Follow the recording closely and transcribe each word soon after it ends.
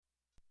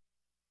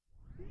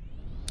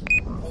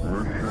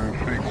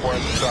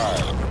start.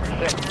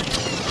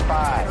 6,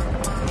 5,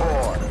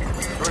 4,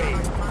 3,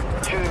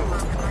 2,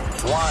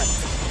 1,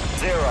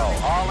 0.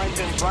 All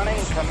engines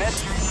running. Commit.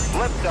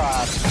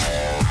 Liftoff.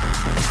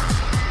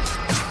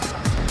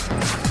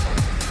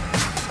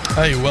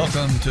 Hey,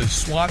 welcome to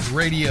SWAT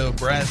Radio.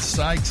 Brad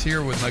Sykes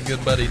here with my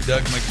good buddy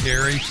Doug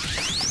McCary.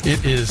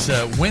 It is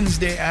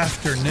Wednesday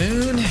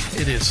afternoon.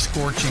 It is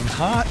scorching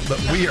hot, but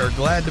we are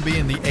glad to be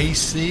in the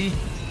AC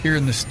here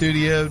in the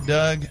studio.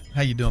 Doug,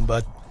 how you doing,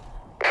 bud?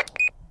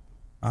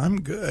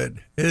 I'm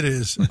good. It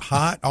is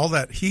hot. All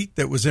that heat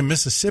that was in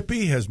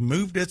Mississippi has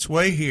moved its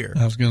way here.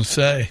 I was going to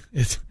say.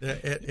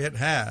 It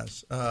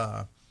has.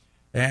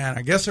 And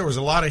I guess there was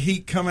a lot of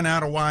heat coming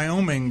out of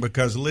Wyoming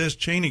because Liz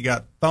Cheney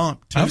got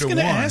thumped 2-1. I was going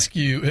to ask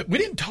you, we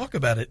didn't talk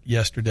about it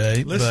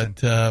yesterday, Listen,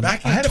 but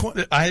back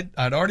in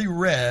I'd already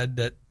read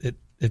that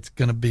it's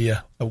going to be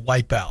a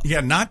wipeout. Yeah,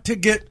 not to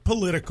get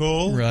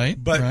political,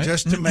 but right.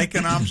 just to make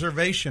an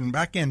observation.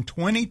 Back in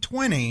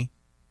 2020,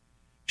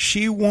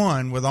 she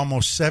won with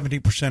almost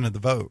 70% of the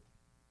vote.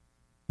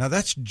 Now,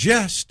 that's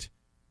just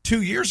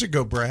 2 years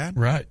ago, Brad.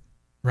 Right.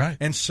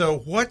 And so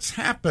what's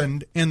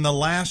happened in the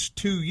last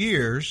 2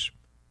 years?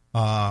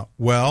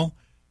 Well,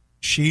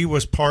 she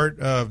was part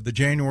of the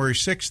January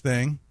 6th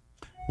thing,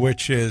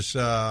 which is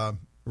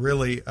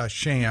really a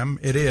sham.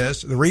 It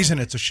is. The reason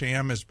it's a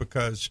sham is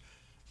because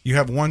you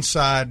have one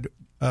side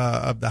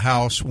of the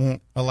House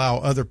won't allow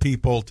other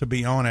people to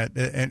be on it.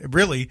 And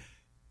really,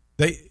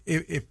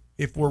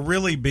 if we're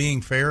really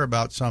being fair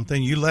about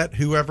something, you let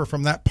whoever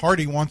from that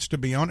party wants to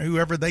be on it,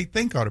 whoever they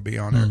think ought to be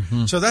on it.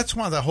 Mm-hmm. So that's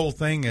why the whole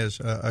thing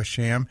is a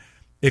sham.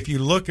 If you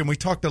look, and we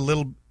talked a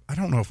little, I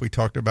don't know if we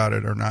talked about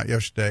it or not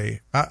yesterday.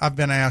 I've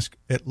been asked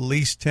at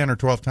least 10 or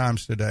 12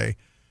 times today,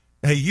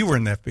 hey, you were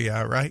in the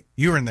FBI, right?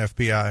 You were in the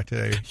FBI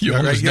today. You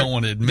almost don't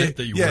want to admit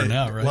that you were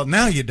now, right? Well,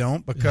 now you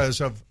don't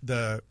because of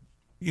the,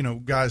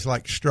 guys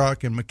like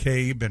Strzok and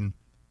McCabe and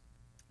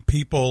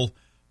people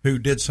who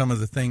did some of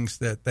the things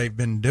that they've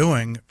been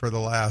doing for the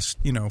last,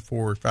 4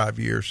 or 5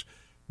 years.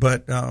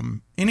 But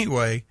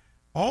anyway,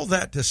 all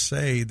that to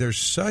say, there's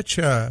such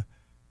a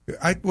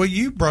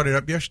you brought it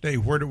up yesterday.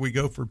 Where do we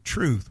go for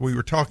truth? We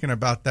were talking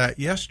about that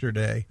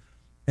yesterday.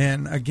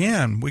 And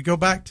again, we go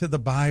back to the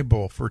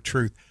Bible for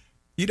truth.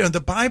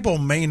 The Bible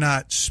may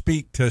not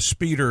speak to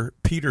Peter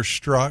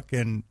Strzok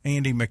and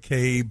Andy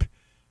McCabe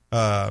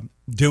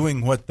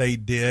doing what they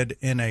did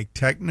in a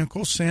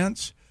technical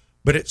sense,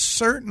 but it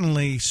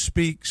certainly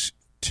speaks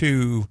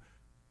to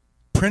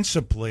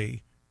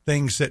principally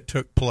things that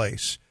took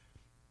place.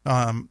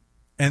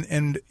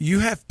 And you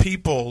have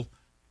people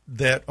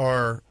that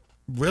are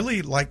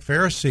really like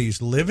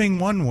Pharisees living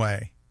one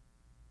way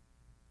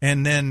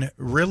and then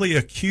really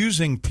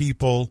accusing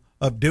people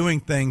of doing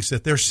things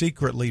that they're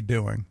secretly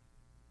doing.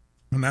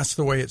 And that's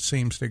the way it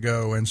seems to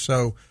go. And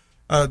so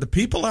the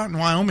people out in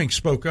Wyoming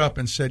spoke up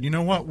and said, you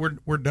know what,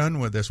 we're done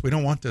with this. We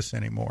don't want this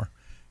anymore.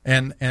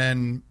 And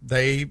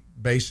they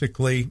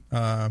basically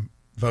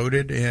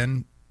voted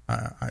in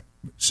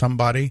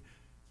somebody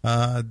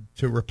to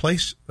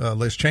replace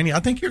Liz Cheney. I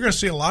think you're going to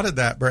see a lot of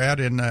that, Brad,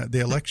 in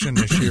the election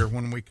this year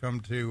when we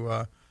come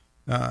to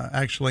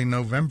actually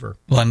November.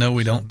 Well, I know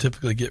we don't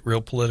typically get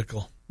real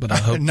political, but I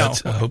hope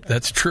I hope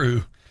that's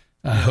true.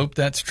 I hope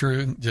that's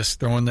true.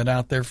 Just throwing that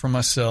out there for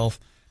myself.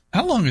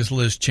 How long has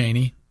Liz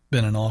Cheney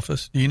been in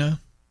office? Do you know?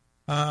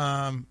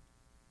 I'm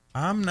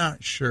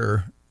not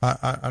sure.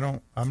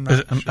 I'm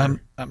not sure.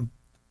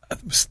 I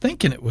was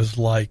thinking it was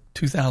like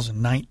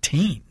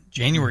 2019,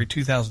 January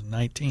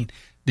 2019.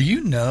 Do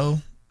you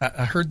know,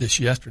 I heard this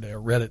yesterday, I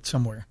read it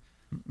somewhere,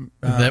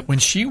 that when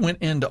she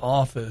went into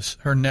office,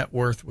 her net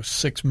worth was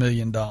 $6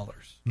 million.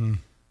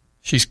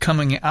 She's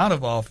coming out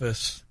of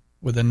office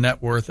with a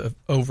net worth of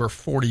over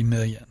 $40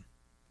 million.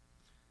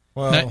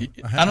 Well, now,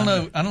 I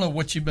don't know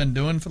what you've been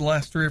doing for the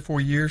last 3 or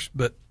 4 years,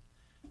 but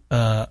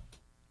I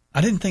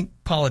didn't think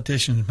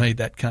politicians made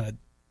that kind of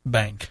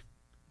bank.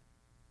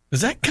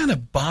 Does that kind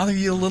of bother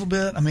you a little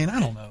bit? I mean, I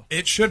don't know.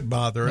 It should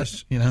bother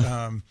us.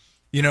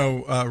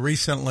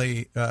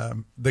 Recently,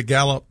 the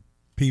Gallup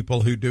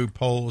people who do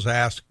polls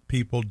asked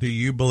people, do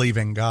you believe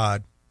in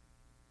God?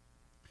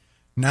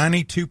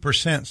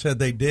 92% said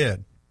they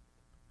did.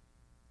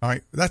 All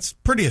right, that's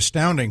pretty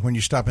astounding when you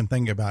stop and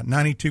think about it.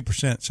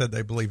 92% said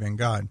they believe in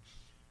God.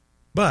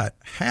 But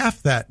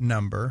half that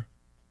number,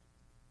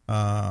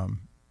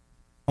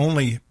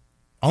 only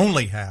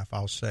half,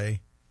 I'll say,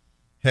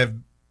 have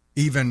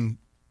even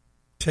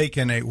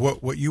taken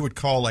what you would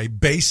call a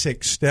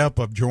basic step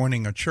of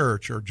joining a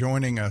church or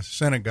joining a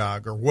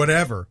synagogue or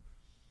whatever.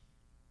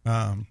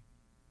 And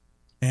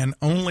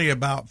only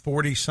about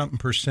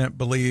 40-something%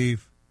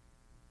 believe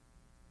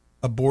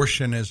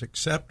abortion is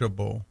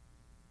acceptable.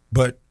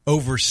 But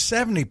over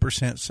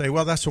 70% say,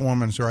 well, that's a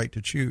woman's right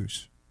to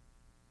choose.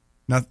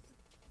 Now,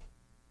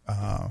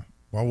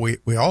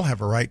 we all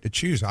have a right to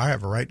choose. I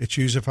have a right to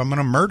choose if I'm going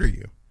to murder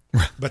you.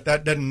 But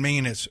that doesn't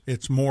mean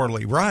it's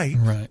morally right.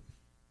 Right.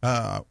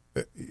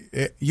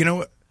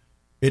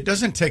 It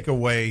doesn't take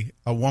away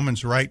a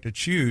woman's right to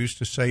choose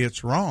to say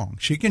it's wrong.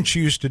 She can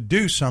choose to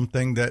do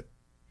something that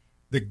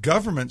the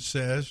government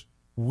says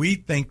we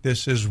think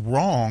this is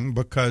wrong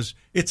because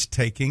it's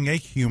taking a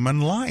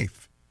human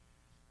life.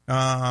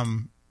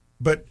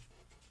 But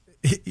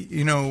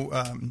you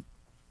know,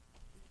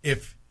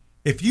 if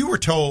you were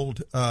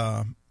told,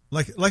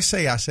 let's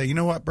say I say, you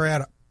know what,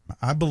 Brad,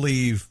 I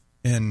believe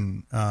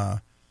in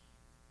the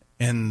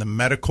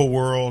medical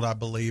world. I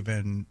believe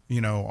in,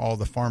 you know, all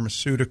the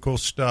pharmaceutical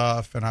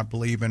stuff, and I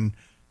believe in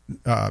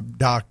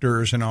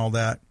doctors and all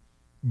that.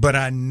 But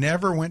I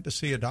never went to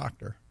see a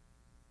doctor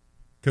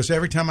because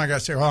every time I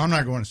got sick, I'm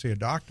not going to see a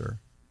doctor.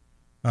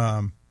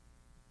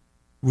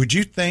 Would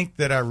you think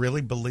that I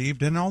really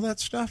believed in all that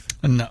stuff?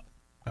 No,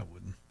 I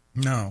wouldn't.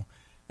 No.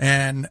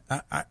 And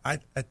I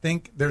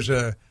think there's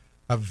a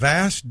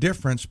vast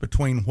difference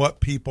between what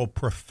people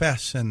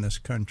profess in this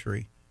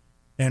country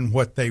and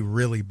what they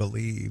really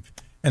believe.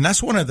 And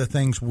that's one of the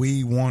things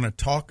we want to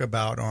talk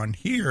about on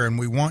here. And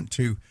we want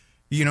to,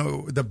 you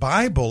know, the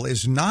Bible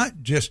is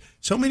not just,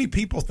 so many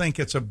people think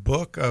it's a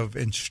book of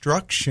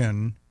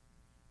instruction,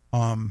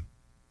 and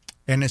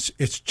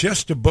it's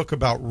just a book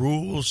about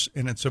rules,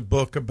 and it's a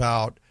book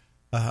about,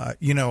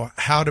 you know,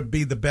 how to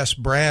be the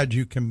best Brad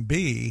you can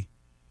be.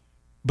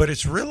 But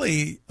it's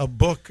really a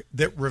book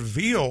that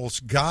reveals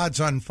God's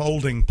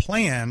unfolding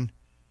plan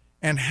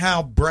and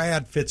how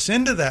Brad fits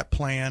into that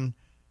plan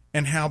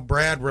and how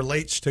Brad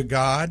relates to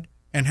God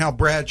and how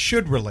Brad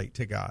should relate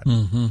to God.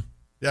 Mm-hmm.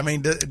 I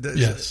mean,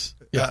 yes.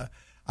 Yeah.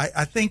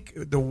 I think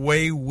the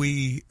way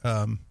we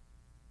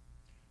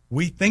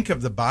think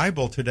of the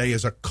Bible today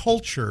as a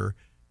culture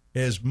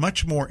is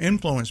much more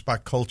influenced by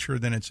culture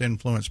than it's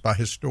influenced by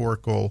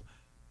historical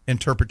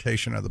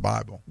interpretation of the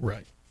Bible.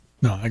 Right.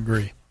 No, I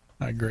agree.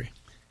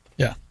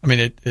 Yeah. I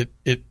mean,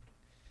 it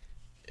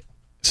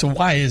so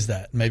why is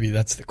that? Maybe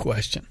that's the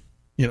question.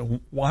 You know,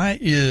 why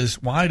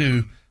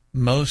do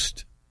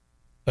most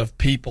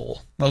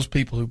people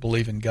who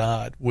believe in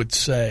God would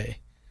say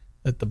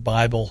that the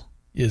Bible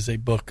is a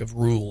book of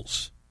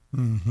rules?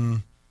 Mm-hmm.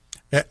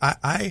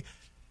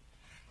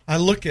 I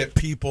look at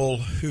people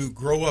who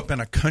grow up in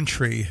a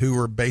country who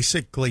are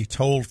basically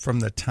told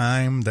from the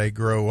time they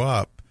grow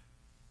up,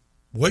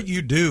 what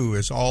you do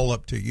is all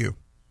up to you.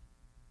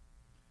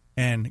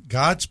 And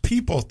God's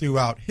people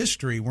throughout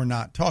history were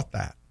not taught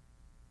that.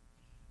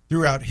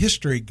 Throughout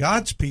history,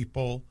 God's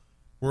people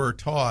were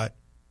taught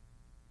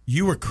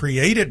you were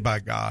created by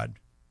God,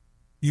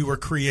 you were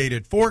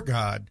created for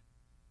God,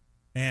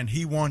 and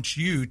He wants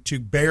you to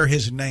bear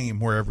His name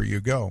wherever you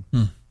go.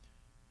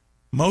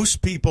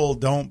 Most people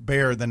don't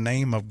bear the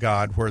name of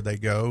God where they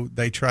go.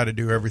 They try to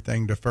do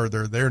everything to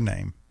further their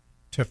name,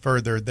 to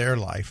further their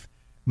life,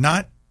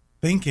 not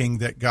thinking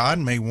that God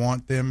may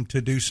want them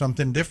to do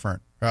something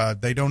different.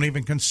 They don't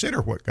even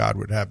consider what God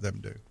would have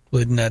them do.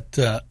 Well, isn't that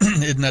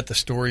the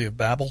story of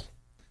Babel,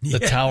 the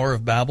Tower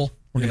of Babel?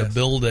 We're going to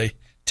build a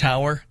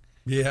tower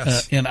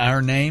in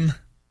our name.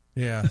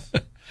 Yes.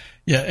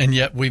 Yeah, and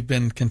yet we've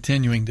been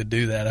continuing to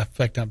do that. In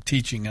fact, I'm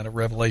teaching out of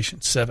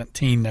Revelation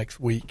 17 next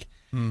week.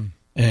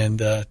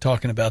 And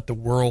talking about the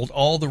world,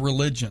 all the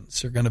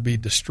religions are going to be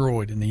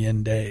destroyed in the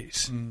end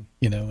days,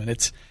 you know, and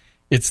it's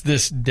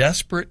this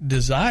desperate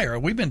desire.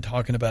 We've been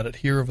talking about it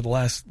here over the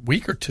last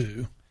week or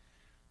two,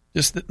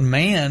 just that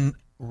man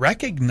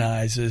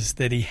recognizes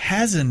that he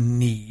has a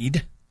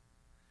need,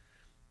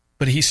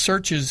 but he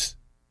searches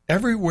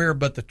everywhere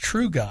but the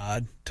true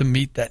God to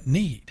meet that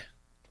need.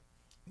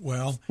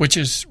 Well, which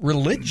is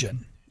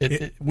religion.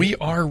 We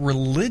are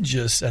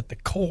religious at the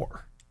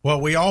core. Well,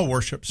 we all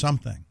worship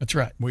something. That's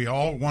right. We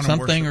all want to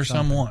worship something or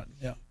someone.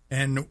 Yeah.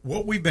 And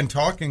what we've been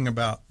talking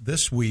about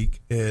this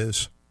week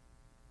is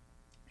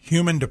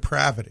human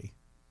depravity.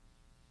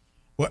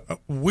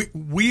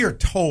 We are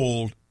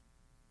told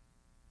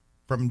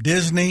from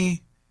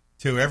Disney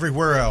to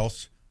everywhere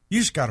else, you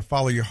just got to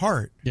follow your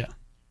heart. Yeah.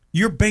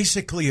 You're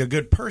basically a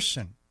good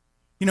person.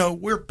 You know,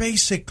 we're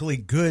basically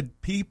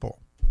good people.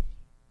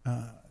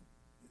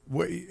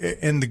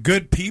 And the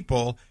good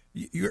people...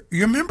 You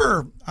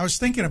remember, I was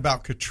thinking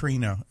about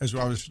Katrina as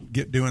I was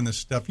doing this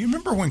stuff. You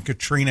remember when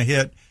Katrina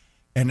hit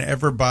and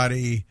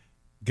everybody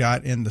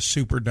got in the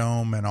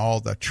Superdome and all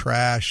the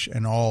trash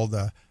and all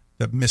the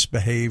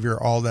misbehavior,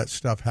 all that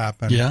stuff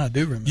happened? Yeah, I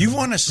do remember. You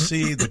want to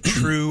see the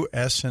true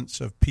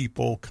essence of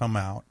people come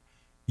out.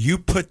 You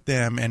put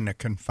them in a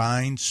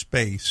confined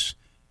space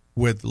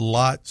with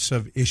lots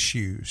of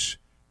issues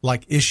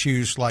like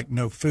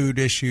no food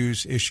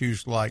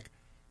issues like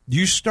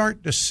you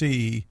start to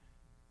see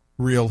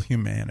real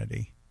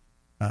humanity.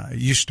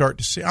 You start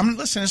to see. I mean,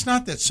 listen. It's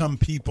not that some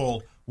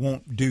people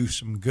won't do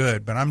some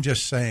good, but I'm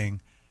just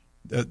saying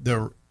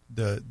the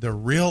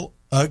real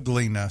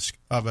ugliness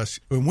of us.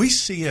 When we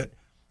see it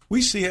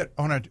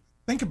on a.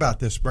 Think about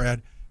this,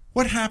 Brad.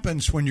 What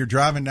happens when you're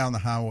driving down the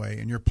highway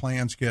and your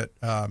plans get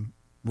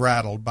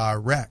rattled by a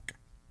wreck?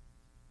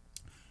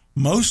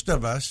 Most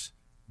of us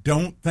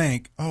don't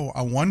think, "Oh,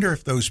 I wonder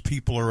if those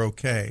people are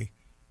okay.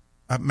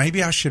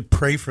 Maybe I should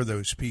pray for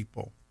those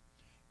people."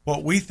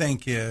 What we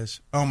think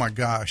is, oh, my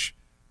gosh,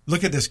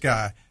 look at this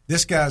guy.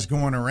 This guy's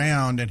going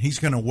around, and he's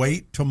going to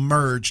wait to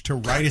merge to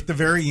right at the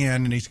very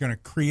end, and he's going to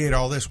create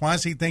all this. Why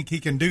does he think he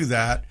can do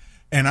that?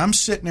 and I'm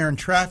sitting there in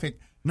traffic,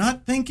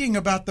 not thinking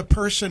about the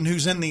person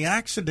who's in the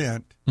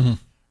accident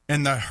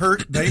and the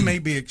hurt they may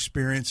be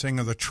experiencing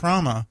or the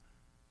trauma.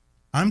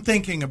 I'm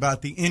thinking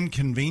about the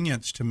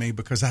inconvenience to me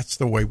because that's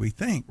the way we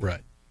think.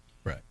 Right.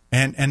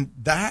 And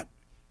that,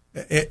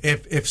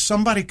 if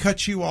somebody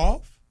cuts you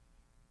off,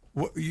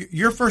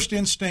 your first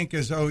instinct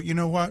is, oh, you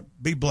know what?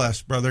 Be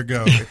blessed, brother,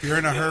 go. If you're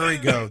in a hurry,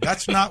 go.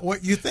 That's not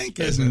what you think,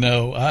 is it?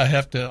 No, I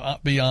have to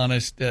be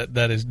honest,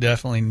 that is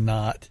definitely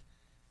not.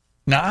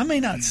 Now, I may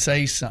not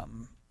say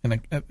something,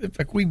 and in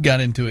fact, we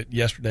got into it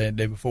yesterday and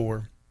the day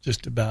before,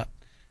 just about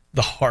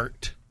the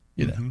heart.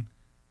 The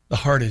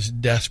heart is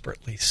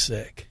desperately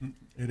sick.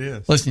 It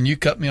is. Listen, you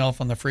cut me off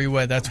on the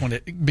freeway, that's when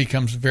it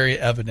becomes very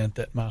evident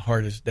that my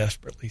heart is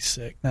desperately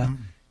sick. Now,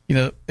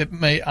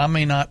 I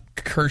may not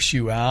curse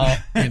you out,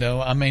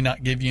 I may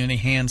not give you any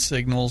hand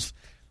signals,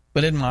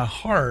 but in my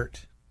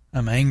heart,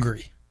 I'm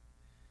angry.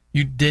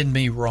 You did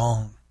me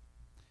wrong.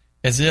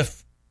 As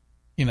if,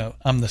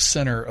 I'm the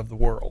center of the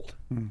world.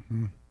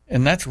 Mm-hmm.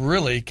 And that's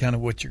really kind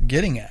of what you're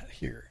getting at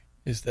here,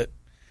 is that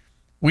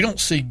we don't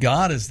see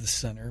God as the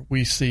center.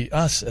 We see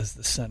us as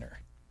the center.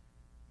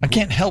 I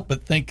can't help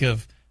but think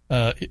of,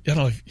 I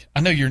know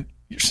you're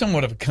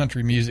somewhat of a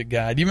country music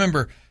guy. Do you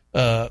remember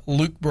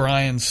Luke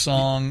Bryan's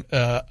song,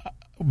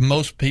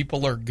 Most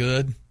People Are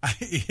Good?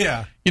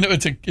 Yeah.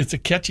 It's a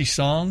catchy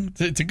song.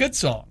 It's a good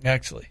song,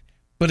 actually.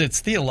 But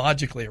it's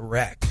theologically a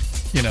wreck,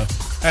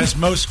 As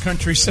most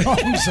country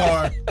songs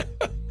are.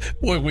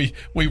 Boy,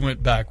 we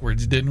went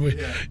backwards, didn't we?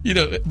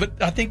 Yeah.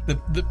 But I think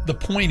the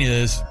point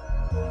is,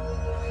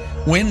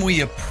 when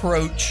we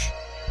approach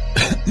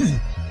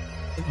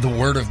the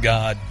Word of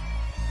God,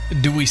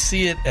 do we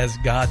see it as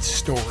God's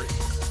story?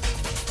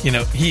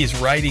 He is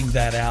writing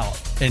that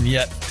out. And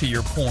yet, to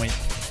your point,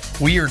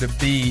 we are to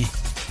be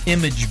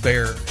image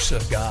bearers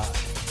of God.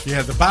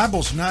 Yeah, the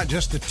Bible's not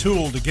just a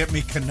tool to get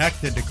me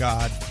connected to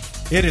God.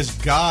 It is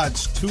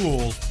God's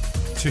tool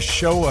to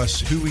show us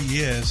who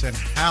He is and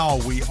how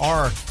we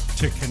are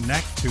to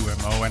connect to Him,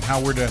 and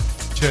how we're to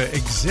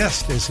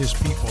exist as His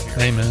people here.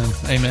 Amen.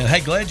 Hey,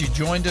 glad you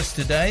joined us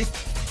today.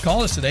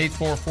 Call us at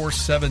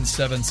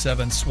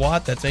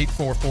 844-777-SWAT. That's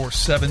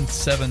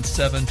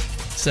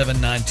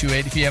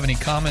 844-777-7928. If you have any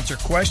comments or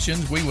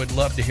questions, we would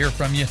love to hear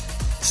from you.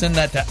 Send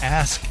that to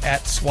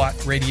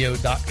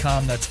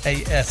ask@swatradio.com. That's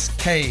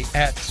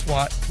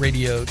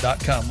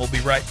ask@swatradio.com. We'll be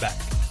right back.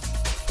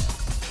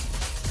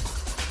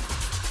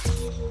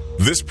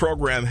 This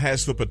program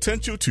has the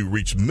potential to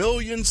reach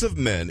millions of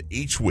men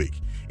each week.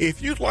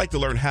 If you'd like to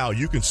learn how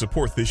you can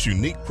support this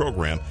unique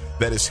program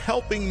that is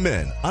helping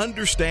men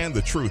understand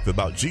the truth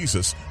about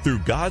Jesus through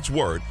God's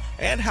Word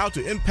and how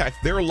to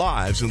impact their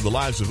lives and the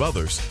lives of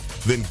others,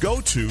 then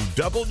go to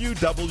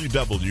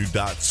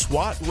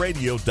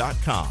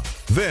www.swatradio.com.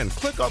 Then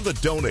click on the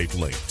donate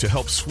link to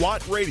help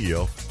SWAT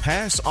Radio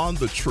pass on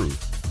the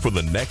truth for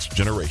the next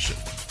generation.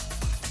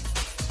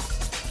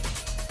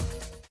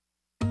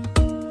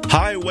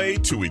 Highway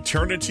to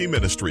Eternity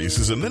Ministries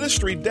is a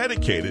ministry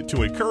dedicated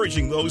to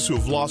encouraging those who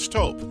have lost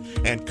hope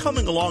and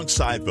coming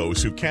alongside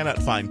those who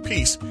cannot find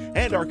peace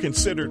and are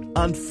considered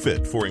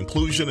unfit for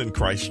inclusion in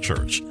Christ's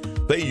church.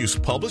 They use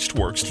published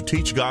works to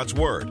teach God's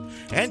Word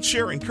and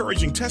share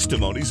encouraging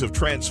testimonies of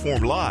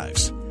transformed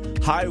lives.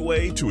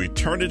 Highway to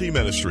Eternity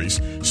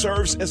Ministries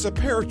serves as a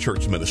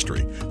parachurch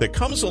ministry that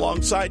comes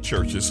alongside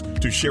churches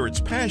to share its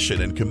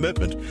passion and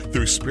commitment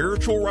through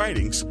spiritual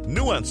writings,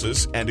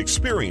 nuances, and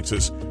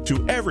experiences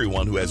to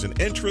everyone who has an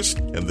interest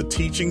in the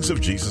teachings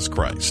of Jesus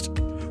Christ.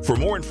 For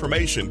more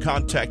information,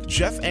 contact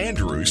Jeff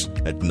Andrews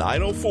at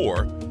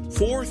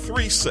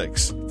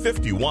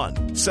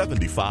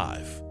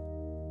 904-436-5175.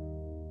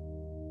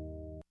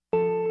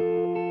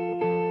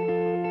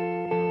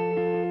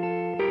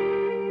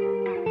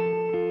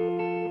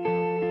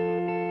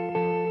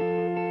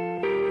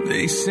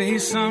 They say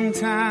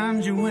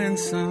sometimes you win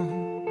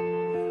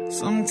some,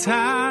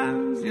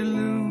 sometimes you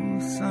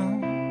lose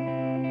some.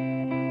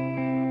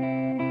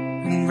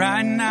 And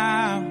right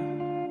now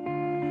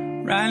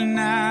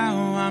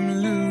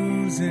I'm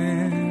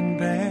losing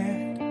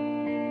bad.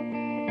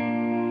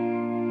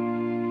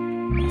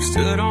 I've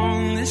stood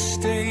on this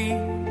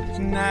stage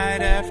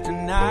night after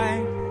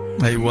night.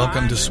 Hey,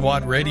 welcome to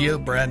SWAT Radio.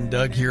 Brad and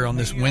Doug here on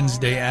this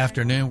Wednesday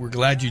afternoon. We're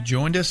glad you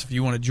joined us. If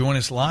you want to join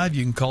us live,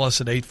 you can call us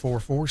at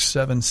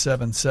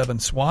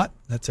 844-777-SWAT.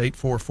 That's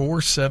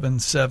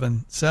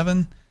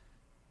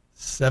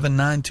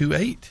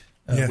 844-777-7928.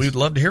 Yes. We'd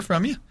love to hear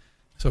from you,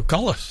 so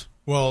call us.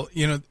 Well,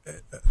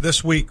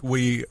 this week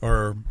we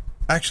are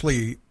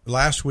actually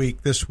last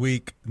week, this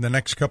week, the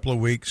next couple of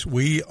weeks,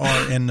 we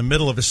are in the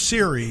middle of a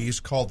series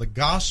called The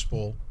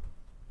Gospel,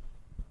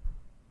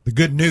 the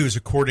Good News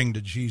According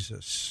to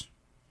Jesus.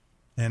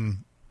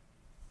 And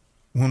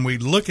when we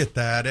look at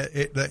that,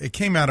 it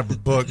came out of a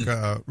book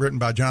written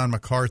by John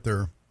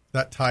MacArthur,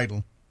 that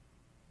title,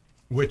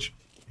 which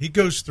he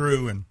goes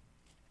through and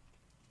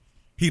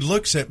he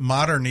looks at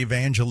modern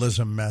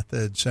evangelism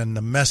methods and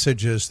the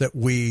messages that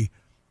we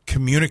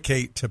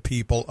communicate to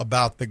people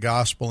about the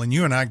gospel. And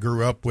you and I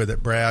grew up with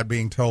it, Brad,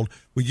 being told,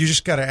 well, you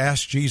just got to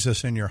ask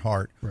Jesus in your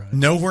heart. Right.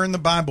 Nowhere in the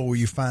Bible will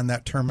you find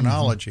that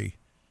terminology,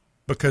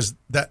 because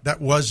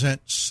that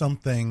wasn't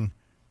something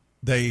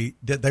they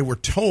were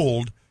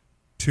told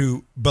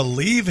to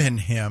believe in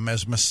him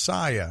as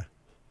Messiah,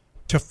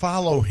 to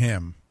follow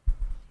him.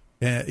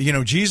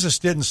 Jesus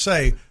didn't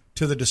say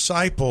to the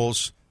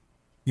disciples,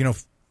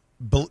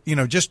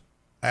 just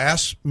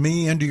ask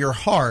me into your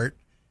heart.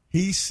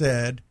 He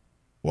said,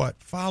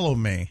 what? Follow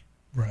me.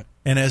 Right.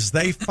 And as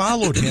they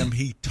followed him,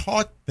 he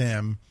taught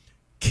them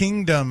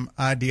kingdom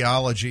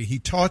ideology. He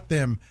taught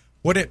them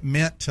what it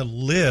meant to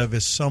live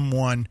as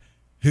someone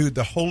who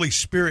the Holy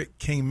Spirit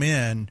came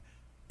in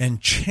and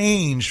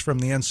changed from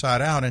the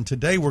inside out. And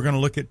today we're going to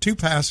look at two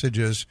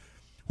passages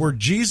where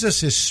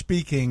Jesus is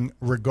speaking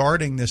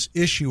regarding this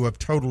issue of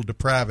total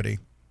depravity.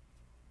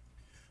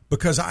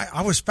 Because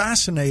I was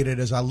fascinated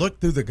as I looked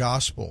through the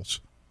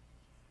Gospels.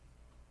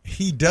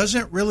 He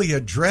doesn't really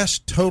address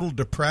total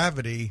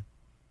depravity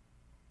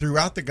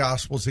throughout the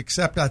Gospels,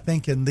 except I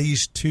think in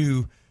these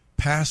two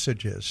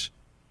passages,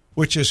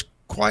 which is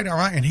quite all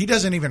right. And he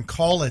doesn't even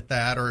call it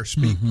that or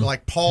speak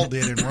like Paul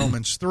did in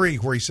Romans 3,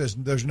 where he says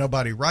there's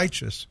nobody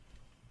righteous.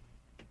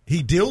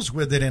 He deals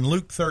with it in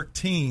Luke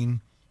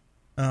 13,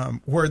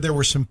 where there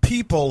were some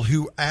people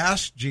who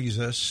asked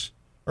Jesus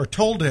or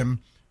told him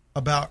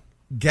about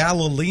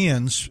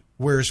Galileans,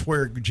 where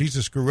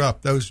Jesus grew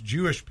up, those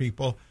Jewish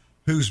people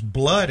whose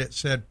blood, it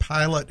said,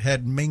 Pilate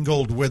had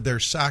mingled with their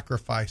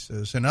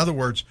sacrifices. In other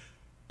words,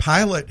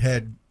 Pilate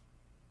had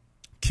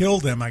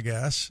killed them, I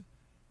guess.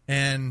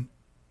 And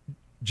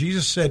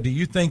Jesus said, do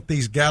you think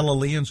these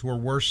Galileans were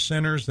worse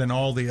sinners than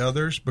all the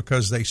others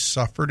because they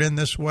suffered in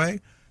this way?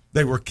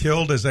 They were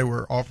killed as they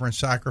were offering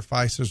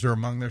sacrifices or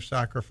among their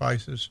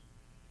sacrifices.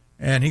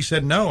 And he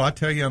said, no, I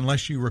tell you,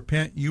 unless you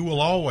repent, you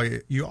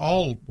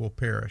all will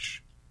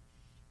perish.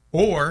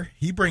 Or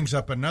he brings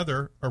up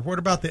another, or what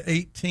about the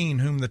 18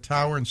 whom the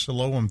tower in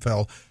Siloam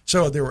fell?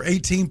 So there were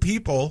 18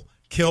 people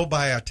killed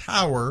by a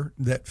tower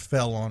that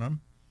fell on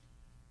them.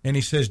 And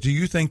he says, do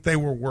you think they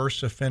were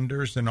worse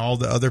offenders than all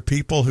the other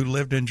people who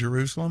lived in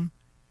Jerusalem?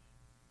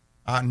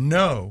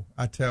 No,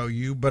 I tell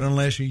you, but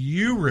unless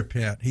you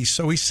repent. He's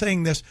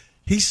saying this.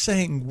 He's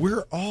saying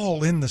we're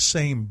all in the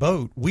same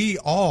boat. We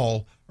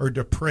all are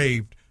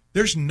depraved.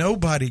 There's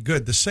nobody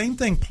good. The same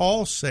thing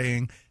Paul's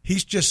saying.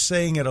 He's just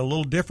saying it a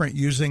little different,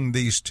 using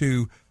these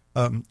two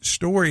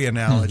story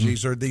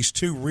analogies or these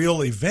two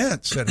real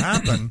events that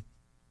happen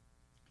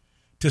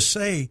to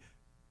say,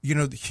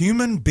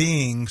 human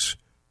beings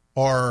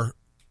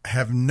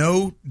have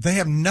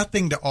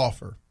nothing to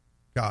offer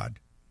God.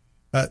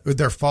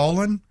 They're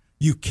fallen.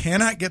 You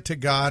cannot get to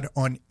God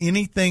on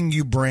anything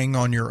you bring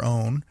on your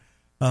own.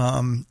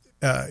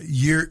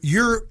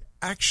 You're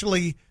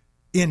actually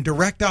in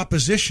direct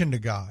opposition to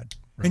God.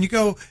 Right. And you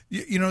go,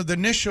 the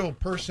initial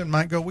person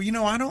might go,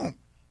 well,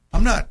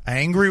 I'm not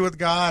angry with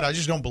God. I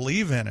just don't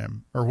believe in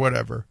him or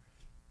whatever.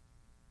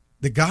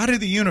 The God of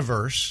the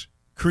universe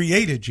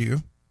created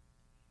you,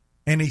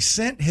 and he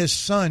sent his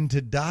son to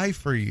die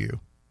for you.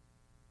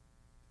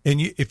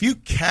 And if you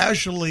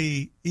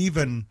casually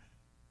even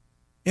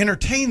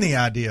entertain the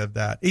idea of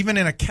that, even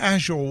in a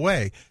casual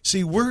way,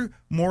 see, we're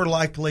more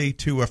likely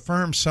to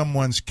affirm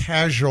someone's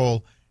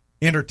casual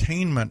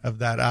entertainment of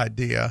that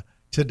idea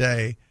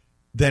today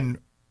than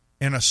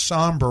in a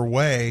somber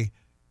way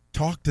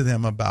talk to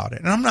them about it.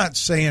 And I'm not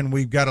saying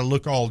we've got to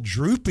look all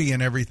droopy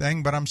and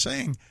everything, but I'm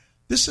saying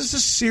this is a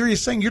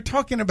serious thing. You're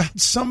talking about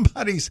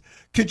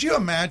could you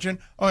imagine?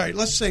 All right,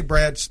 let's say,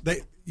 Brad,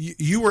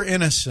 you were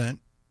innocent,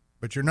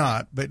 but you're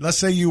not. But let's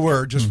say you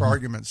were, just for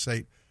argument's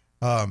sake,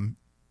 and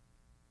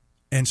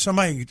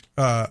somebody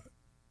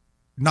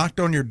knocked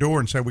on your door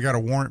and said, we got a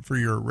warrant for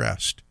your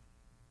arrest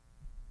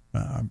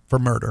for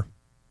murder,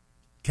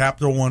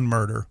 Capital One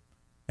murder,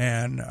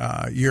 and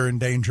you're in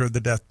danger of the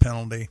death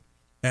penalty,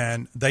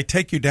 and they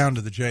take you down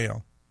to the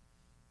jail.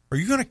 Are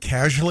you going to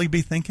casually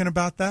be thinking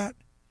about that?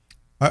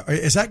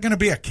 Is that going to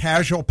be a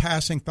casual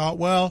passing thought?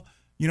 Well,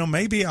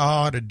 maybe I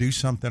ought to do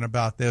something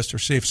about this or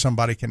see if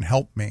somebody can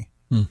help me.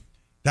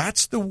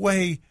 That's the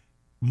way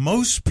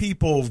most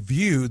people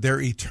view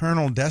their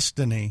eternal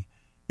destiny,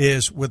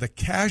 is with a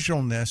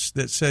casualness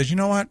that says, you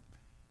know what?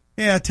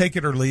 Yeah, take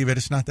it or leave it.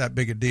 It's not that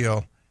big a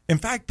deal. In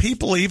fact,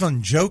 people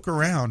even joke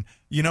around,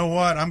 you know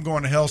what? I'm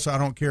going to hell, so I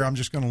don't care. I'm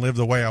just going to live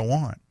the way I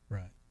want.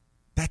 Right.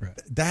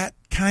 That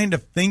kind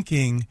of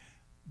thinking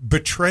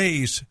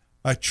betrays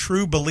a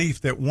true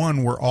belief that,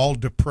 one, we're all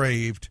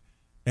depraved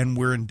and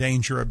we're in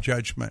danger of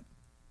judgment.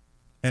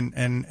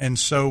 And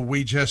so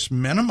we just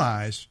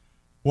minimize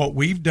what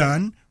we've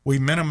done. We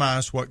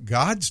minimize what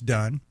God's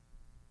done.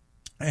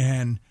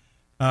 And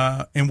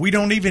we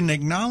don't even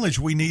acknowledge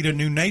we need a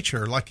new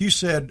nature. Like you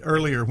said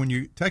earlier when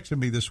you texted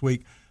me this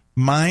week,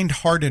 mind,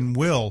 heart, and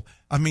will.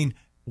 I mean,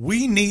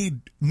 we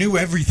need new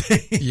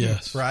everything.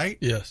 Yes. Right?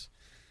 Yes.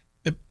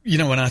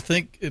 When I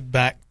think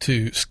back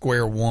to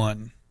square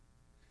one,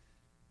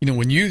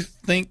 when you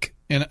think,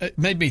 and it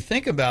made me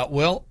think about,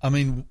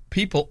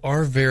 people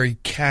are very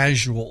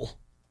casual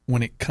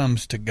when it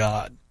comes to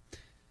God.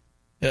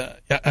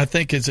 I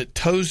think it's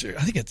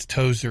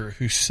Tozer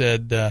who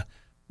said,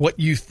 what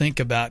you think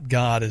about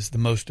God is the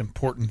most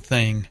important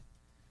thing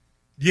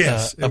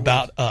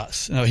about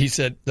us. No, he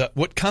said that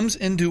what comes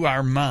into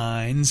our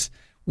minds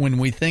when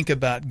we think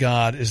about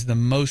God is the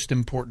most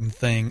important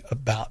thing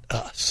about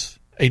us.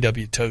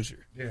 A.W.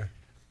 Tozer. Yeah.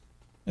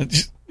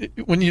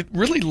 When you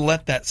really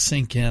let that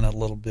sink in a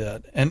little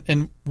bit,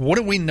 and what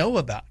do we know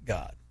about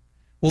God?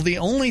 Well, the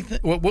only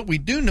what we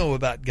do know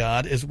about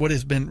God is what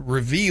has been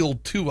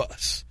revealed to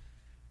us.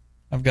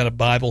 I've got a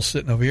Bible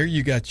sitting over here.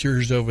 You got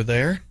yours over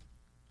there.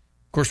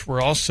 Of course,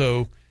 we're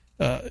also,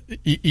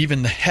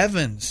 even the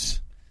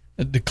heavens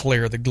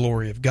declare the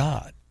glory of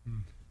God.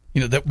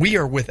 You know, that we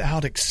are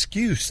without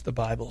excuse, the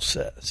Bible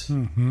says.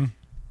 Mm-hmm.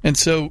 And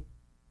so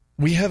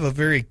we have a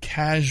very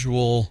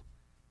casual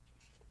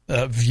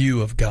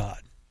view of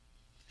God,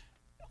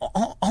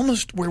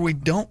 almost where we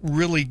don't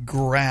really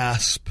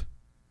grasp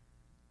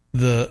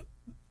the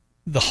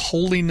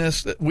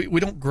holiness. We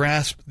don't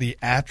grasp the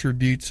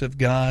attributes of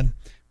God.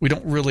 We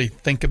don't really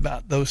think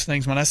about those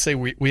things. When I say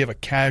we have a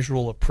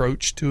casual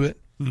approach to it,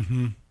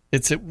 mm-hmm.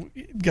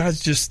 God's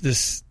just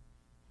this,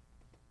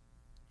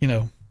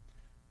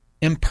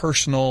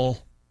 impersonal,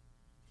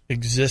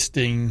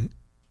 existing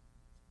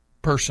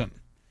person.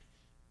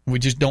 We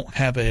just don't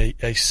have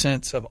a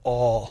sense of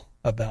awe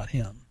about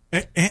him.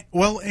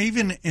 Well,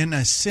 even in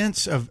a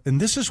sense of,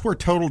 and this is where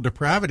total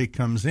depravity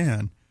comes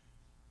in,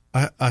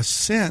 a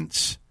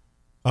sense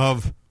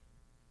of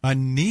a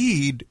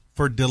need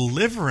for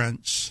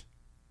deliverance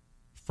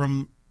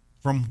from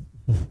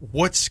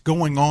what's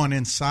going on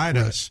inside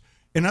us.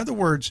 In other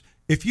words,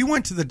 if you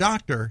went to the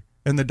doctor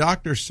and the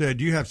doctor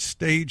said you have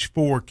stage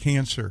 4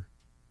 cancer,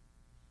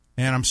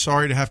 and I'm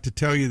sorry to have to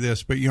tell you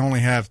this, but you only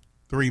have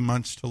 3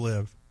 months to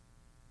live.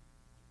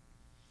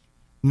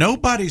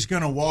 Nobody's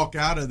going to walk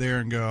out of there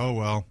and go, oh,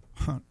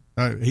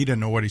 well, he didn't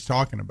know what he's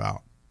talking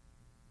about.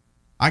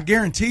 I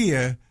guarantee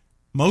you,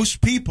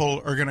 most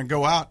people are going to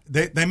go out.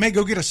 They may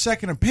go get a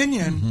second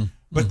opinion, mm-hmm.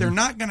 but mm-hmm. they're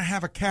not going to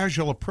have a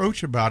casual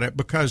approach about it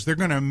because they're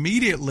going to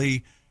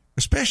immediately,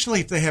 especially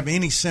if they have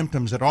any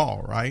symptoms at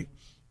all, right?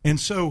 And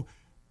so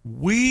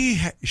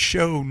we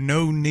show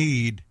no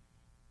need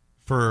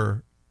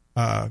for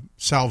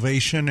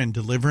salvation and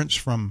deliverance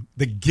from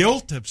the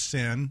guilt of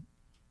sin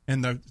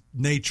and the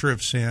nature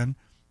of sin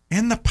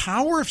and the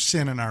power of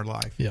sin in our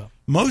life. Yeah.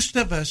 Most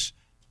of us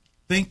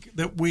think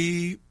that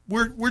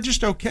we're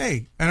just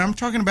okay. And I'm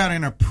talking about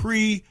in a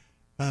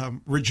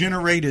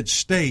regenerated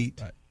state.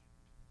 Right.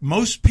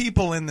 Most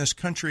people in this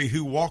country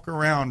who walk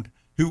around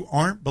who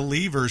aren't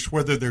believers,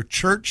 whether they're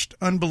churched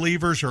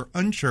unbelievers or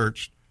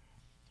unchurched,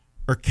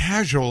 are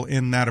casual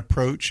in that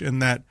approach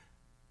and that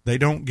they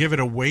don't give it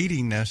a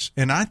weightiness.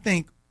 And I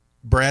think,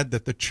 Brad,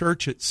 that the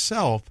church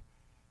itself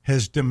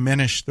has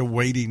diminished the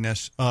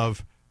weightiness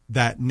of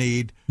that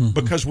need mm-hmm.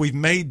 because we've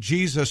made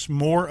Jesus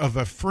more of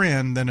a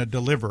friend than a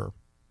deliverer.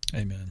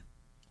 Amen.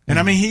 And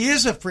I mean, he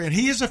is a friend.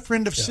 He is a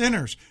friend of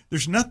sinners.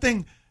 There's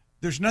nothing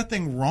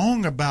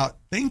wrong about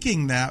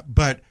thinking that,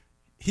 but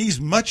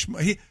he's much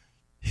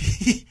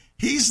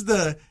he's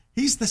the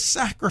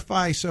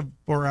sacrifice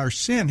for our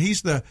sin.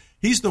 He's the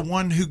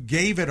one who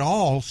gave it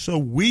all so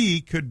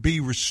we could be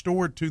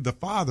restored to the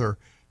Father.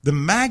 The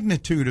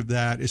magnitude of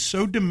that is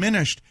so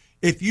diminished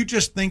if you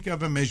just think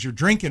of him as your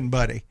drinking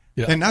buddy.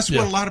 Yeah. And that's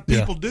what a lot of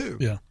people do.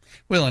 Yeah.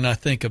 Well, and I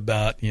think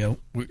about, you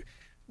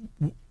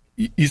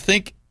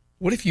think,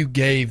 what if you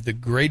gave the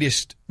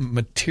greatest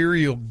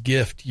material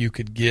gift you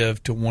could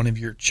give to one of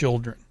your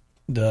children,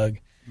 Doug,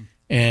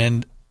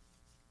 and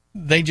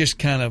they just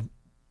kind of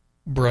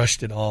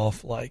brushed it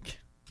off like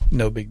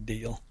no big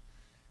deal.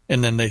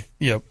 And then they,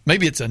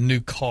 maybe it's a new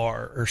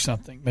car or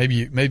something. Maybe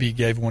you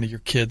gave one of your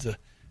kids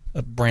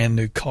a brand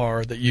new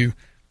car that you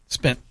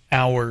spent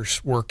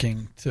hours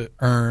working to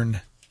earn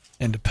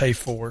and to pay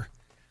for.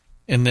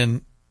 And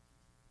then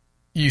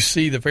you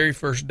see the very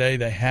first day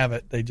they have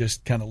it, they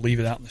just kind of leave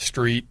it out in the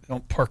street,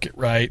 don't park it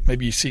right.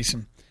 Maybe you see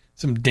some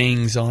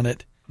dings on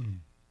it.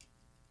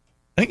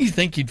 I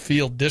think you'd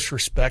feel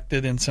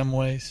disrespected in some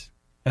ways.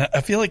 And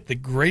I feel like the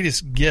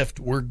greatest gift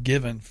we're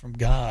given from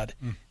God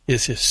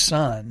is his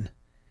Son,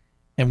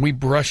 and we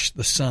brush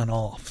the Son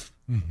off.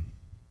 Mm-hmm.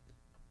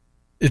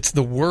 It's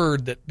the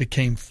Word that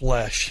became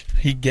flesh.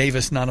 He gave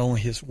us not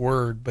only his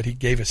Word, but he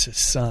gave us his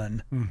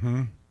Son,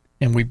 mm-hmm.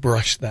 and we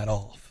brush that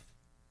off.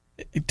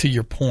 To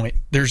your point,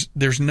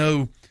 there's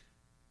no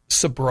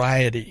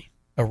sobriety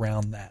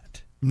around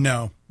that.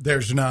 No,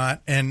 there's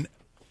not. And,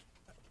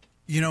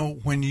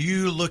 when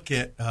you look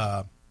at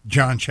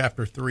John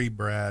chapter 3,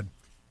 Brad,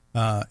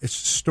 it's the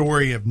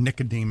story of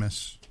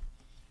Nicodemus.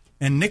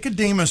 And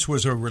Nicodemus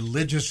was a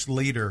religious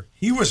leader.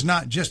 He was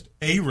not just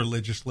a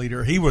religious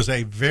leader. He was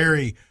a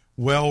very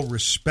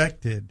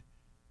well-respected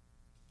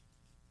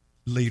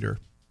leader,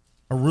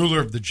 a ruler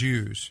of the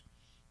Jews.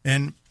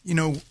 And,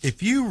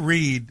 if you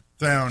read...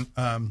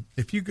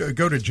 if you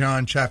go to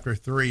John chapter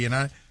 3, and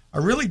I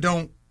really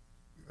don't,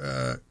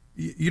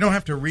 you don't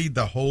have to read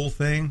the whole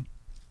thing,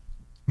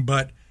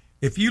 but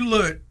if you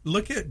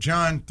look at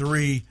John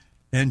 3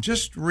 and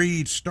just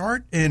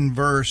start in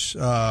verse,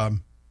 I'll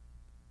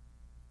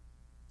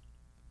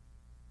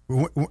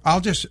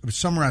just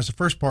summarize the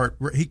first part.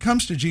 He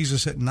comes to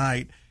Jesus at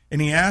night,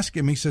 and he asks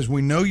him, he says,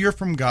 we know you're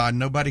from God.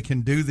 Nobody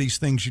can do these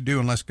things you do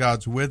unless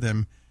God's with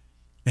him.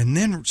 And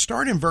then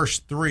start in verse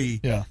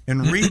 3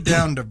 and read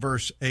down to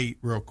verse 8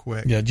 real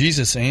quick. Yeah,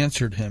 Jesus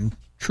answered him,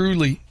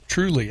 truly,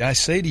 truly, I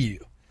say to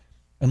you,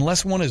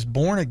 unless one is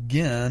born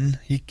again,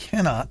 he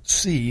cannot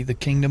see the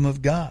kingdom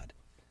of God.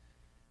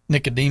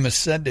 Nicodemus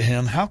said to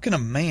him, how can a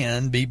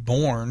man be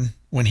born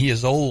when he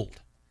is old?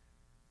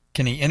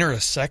 Can he enter a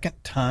second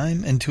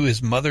time into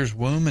his mother's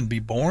womb and be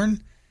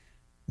born?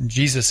 And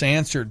Jesus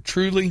answered,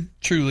 truly,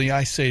 truly,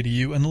 I say to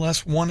you,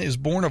 unless one is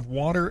born of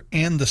water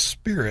and the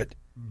Spirit,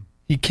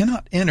 he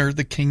cannot enter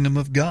the kingdom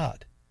of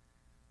God.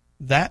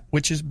 That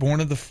which is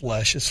born of the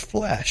flesh is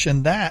flesh,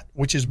 and that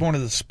which is born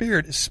of the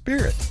Spirit is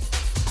spirit.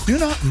 Do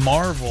not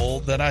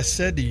marvel that I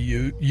said to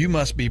you, you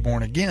must be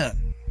born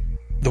again.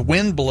 The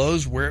wind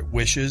blows where it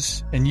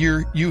wishes, and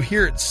you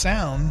hear its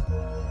sound,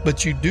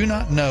 but you do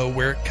not know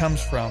where it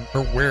comes from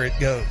or where it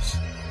goes.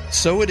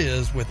 So it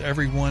is with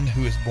everyone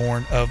who is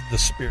born of the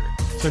Spirit.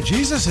 So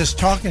Jesus is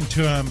talking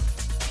to him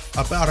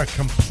about a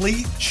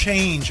complete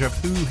change of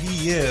who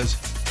he is,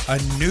 a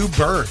new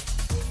birth.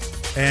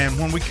 And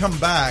when we come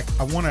back,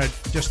 I want to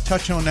just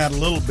touch on that a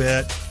little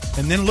bit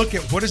and then look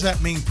at what does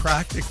that mean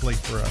practically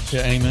for us.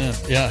 Yeah, amen.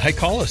 Yeah, hey,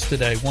 call us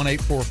today,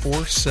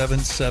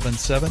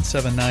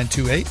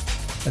 1-844-777-7928.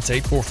 That's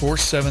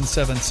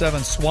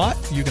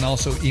 844-777-SWAT. You can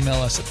also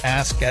email us at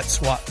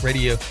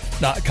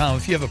ask@swatradio.com.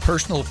 If you have a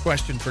personal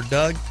question for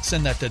Doug,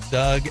 send that to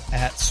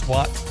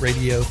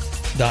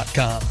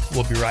doug@swatradio.com.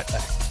 We'll be right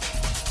back.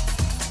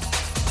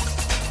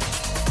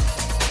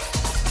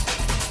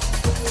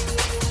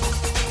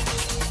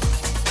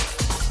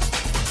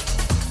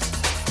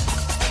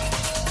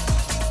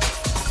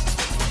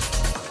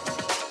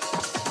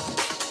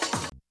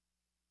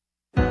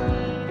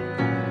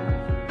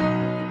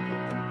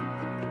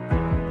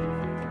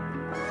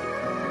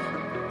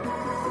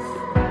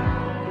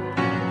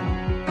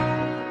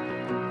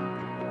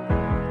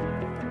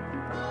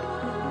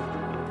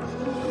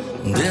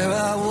 There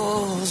I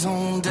was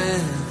on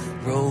death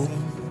row,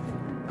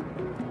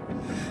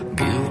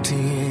 guilty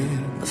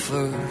in the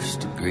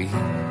first degree,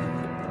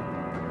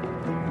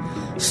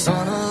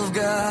 Son of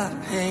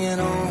God hanging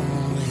on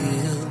a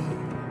hill.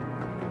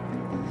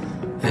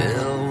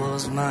 Hell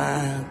was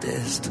my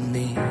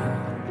destiny.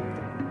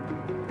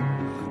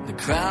 The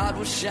crowd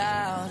was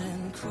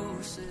shouting,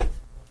 crucify.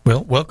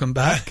 Well, welcome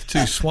back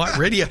to SWAT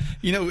Radio.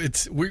 You know,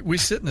 we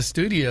sit in the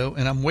studio,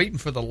 and I'm waiting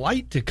for the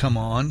light to come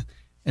on,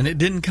 and it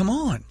didn't come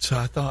on. So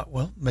I thought,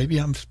 well, maybe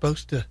I'm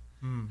supposed to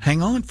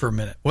hang on for a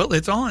minute. Well,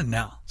 it's on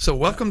now. So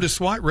welcome to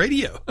SWAT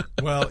Radio.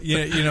 Well,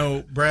 you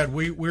know, Brad,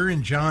 we're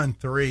in John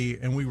 3,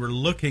 and we were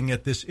looking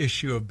at this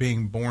issue of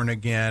being born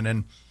again.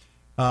 And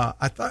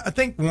I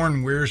think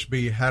Warren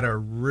Wiersbe had a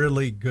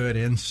really good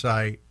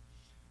insight.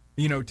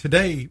 You know,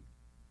 today,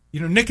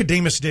 you know,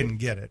 Nicodemus didn't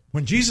get it.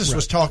 When Jesus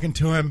was talking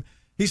to him,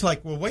 he's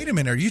like, well, wait a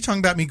minute. Are you talking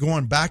about me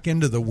going back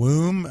into the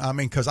womb? I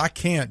mean, because I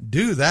can't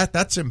do that.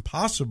 That's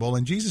impossible.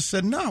 And Jesus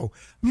said, no,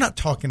 I'm not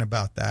talking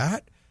about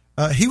that.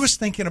 He was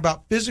thinking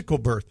about physical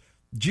birth.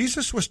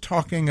 Jesus was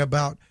talking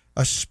about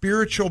a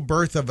spiritual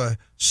birth of a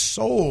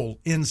soul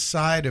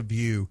inside of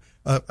you,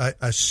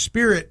 a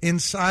spirit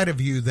inside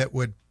of you that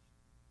would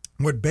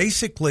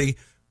basically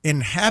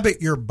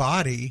inhabit your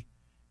body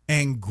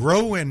and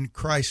grow in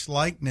Christ's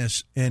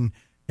likeness and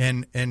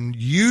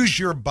use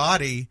your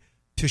body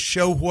to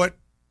show what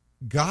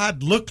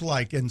God looked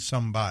like in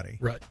somebody.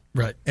 Right.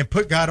 And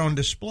put God on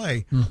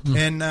display. Mm-hmm.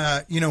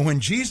 And, you know,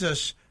 when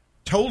Jesus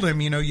told him,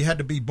 you know, you had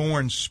to be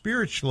born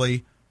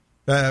spiritually,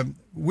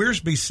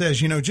 Wiersbe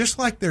says, you know, just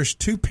like there's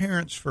two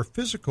parents for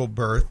physical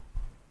birth,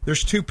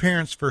 there's two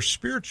parents for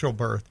spiritual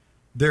birth.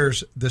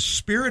 There's the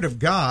Spirit of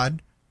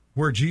God,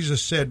 where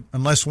Jesus said,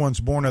 unless one's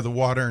born of the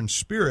water and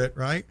Spirit,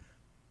 right?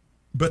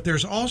 But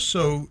there's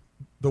also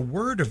the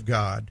Word of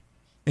God.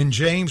 In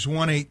James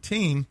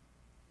 1:18,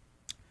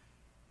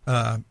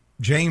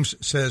 James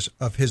says,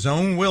 of his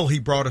own will he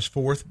brought us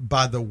forth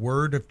by the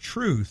word of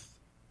truth,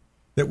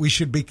 that we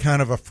should be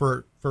kind of a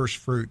first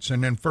fruits.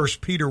 And in 1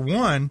 Peter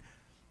 1,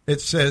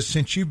 it says,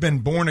 since you've been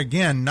born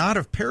again, not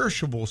of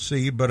perishable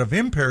seed, but of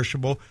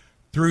imperishable,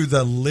 through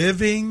the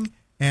living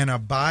and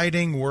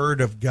abiding word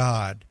of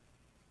God.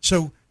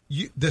 So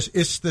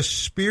it's the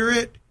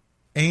Spirit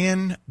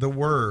and the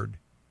Word.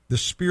 The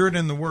Spirit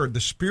and the Word.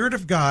 The Spirit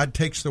of God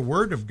takes the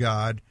Word of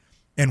God,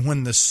 and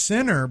when the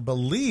sinner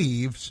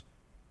believes,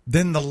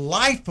 then the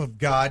life of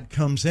God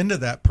comes into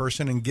that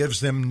person and gives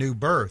them new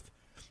birth.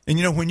 And,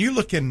 you know, when you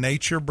look in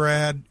nature,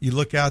 Brad, you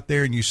look out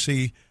there and you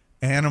see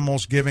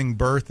animals giving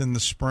birth in the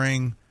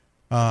spring,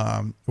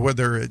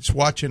 whether it's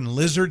watching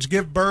lizards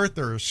give birth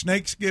or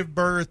snakes give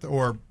birth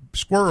or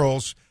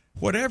squirrels,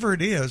 whatever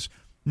it is,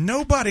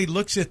 nobody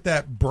looks at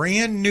that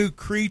brand new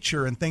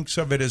creature and thinks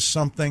of it as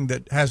something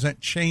that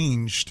hasn't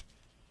changed.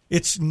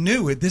 It's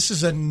new. This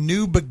is a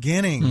new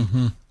beginning.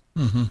 Mm-hmm.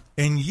 Mm-hmm.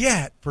 And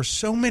yet, for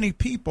so many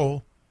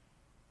people,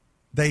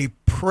 they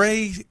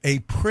pray a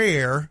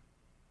prayer.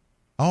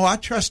 Oh, I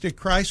trusted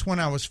Christ when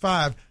I was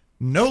 5.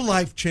 No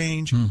life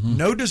change,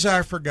 no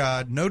desire for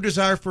God, no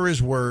desire for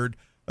His Word,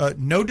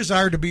 no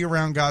desire to be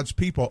around God's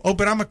people. Oh,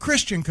 but I'm a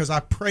Christian because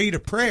I prayed a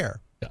prayer.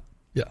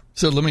 Yeah.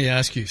 So let me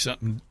ask you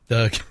something,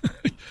 Doug.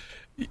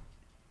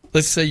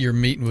 Let's say you're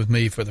meeting with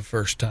me for the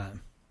first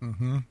time.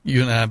 Mm-hmm.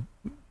 You and I,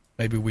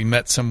 maybe we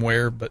met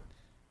somewhere, but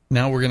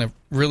now we're going to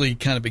really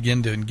kind of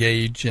begin to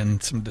engage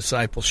in some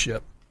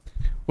discipleship.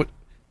 What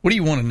do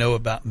you want to know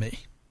about me?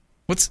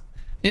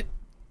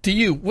 To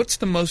you, what's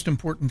the most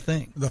important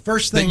thing? The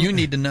first thing that you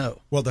need to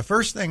know. Well, the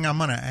first thing I'm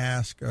going to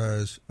ask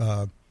is,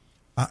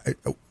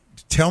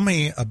 tell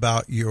me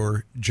about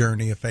your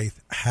journey of faith.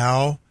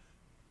 I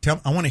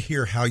want to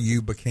hear how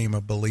you became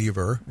a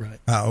believer. Right.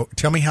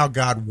 Tell me how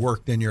God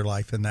worked in your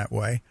life in that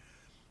way,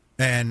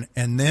 and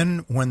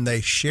then when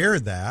they share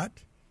that,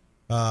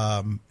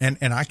 and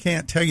I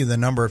can't tell you the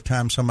number of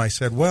times somebody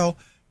said, "Well,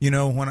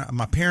 when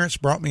my parents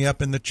brought me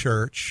up in the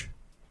church,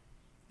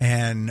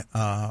 and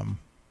I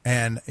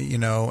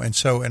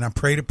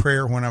prayed a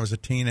prayer when I was a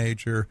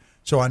teenager,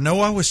 so I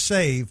know I was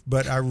saved,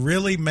 but I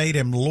really made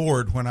Him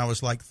Lord when I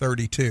was like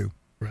 32."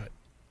 Right.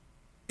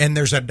 And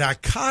there's a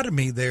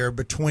dichotomy there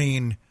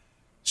between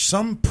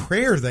some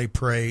prayer they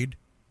prayed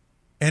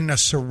and a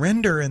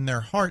surrender in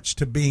their hearts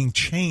to being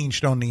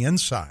changed on the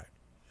inside.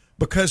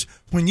 Because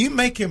when you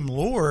make Him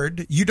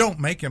Lord, you don't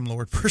make Him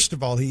Lord. First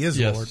of all, He is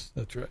Lord. Yes,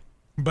 that's right.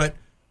 But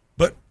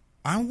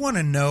I want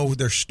to know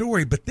their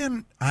story. But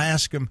then I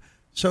ask them,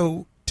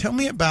 so tell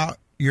me about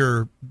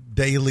your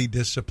daily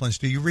disciplines.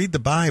 Do you read the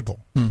Bible?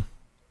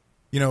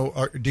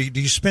 Or do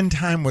you spend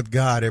time with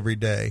God every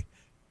day?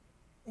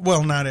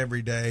 Well, not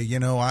every day.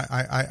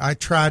 I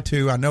try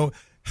to. I know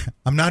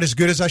I'm not as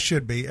good as I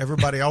should be.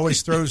 Everybody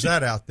always throws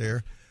that out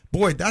there.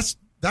 Boy, that's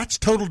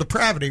total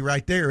depravity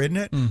right there, isn't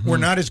it? Mm-hmm. We're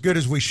not as good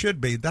as we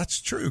should be.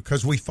 That's true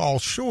because we fall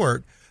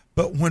short.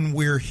 But when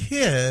we're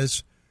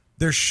His,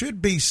 there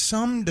should be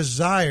some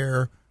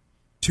desire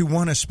to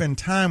want to spend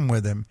time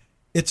with Him.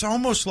 It's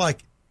almost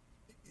like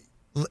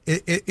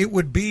it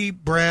would be,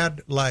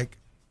 Brad, like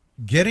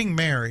getting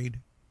married,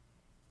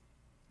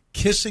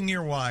 kissing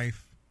your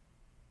wife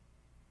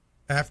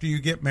after you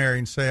get married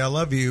and say, "I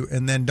love you,"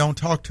 and then don't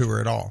talk to her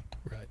at all.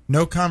 Right.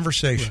 No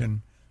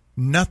conversation,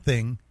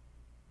 nothing.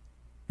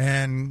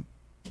 And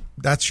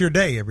that's your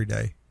day every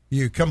day.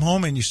 You come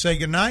home and you say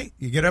goodnight.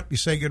 You get up, you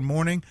say good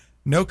morning.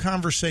 No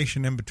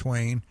conversation in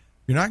between.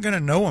 You're not going to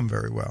know them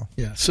very well.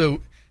 Yeah.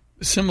 So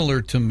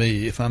similar to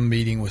me, if I'm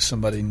meeting with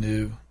somebody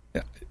new,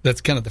 that's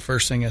kind of the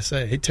first thing I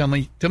say. Hey, tell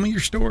me your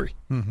story.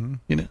 Mm-hmm.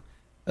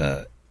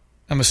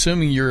 I'm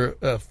assuming you're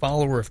a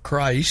follower of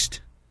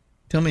Christ.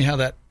 Tell me how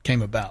that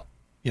came about.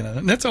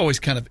 And that's always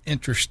kind of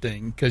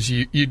interesting because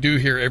you do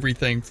hear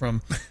everything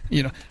from,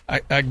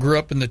 I grew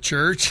up in the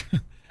church.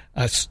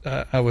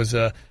 I was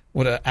an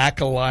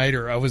acolyte,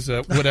 or I was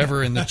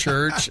whatever in the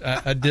church.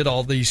 I did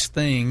all these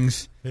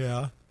things.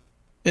 Yeah.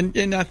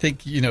 And I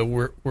think,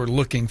 we're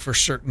looking for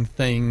certain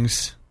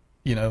things,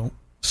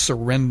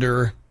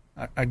 surrender.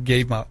 I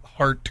gave my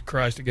heart to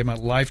Christ. I gave my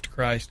life to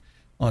Christ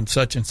on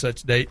such and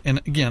such date. And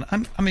again,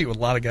 I meet with a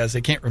lot of guys.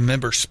 They can't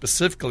remember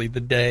specifically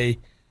the day.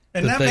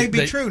 And that may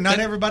be true. Not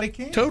everybody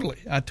can. Totally.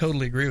 I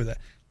totally agree with that.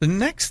 The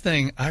next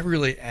thing I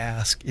really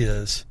ask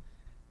is,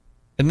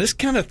 and this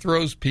kind of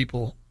throws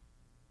people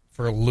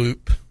for a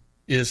loop,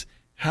 is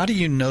how do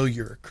you know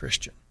you're a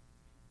Christian?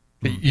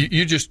 Mm-hmm.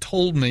 You just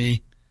told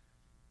me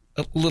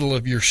a little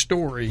of your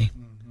story,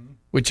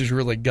 which is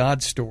really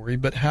God's story,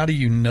 but how do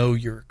you know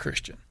you're a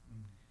Christian?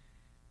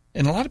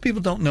 And a lot of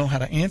people don't know how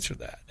to answer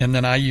that. And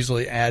then I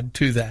usually add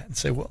to that and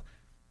say, well,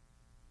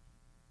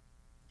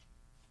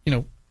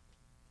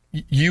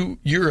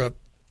 you're a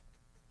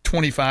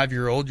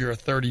 25-year-old, you're a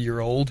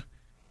 30-year-old.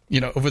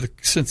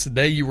 Since the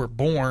day you were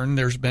born,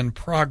 there's been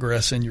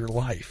progress in your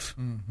life.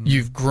 Mm-hmm.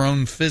 You've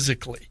grown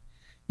physically.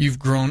 You've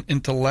grown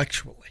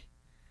intellectually.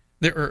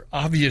 There are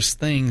obvious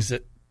things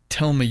that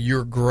tell me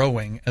you're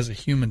growing as a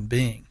human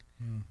being.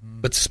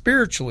 Mm-hmm. But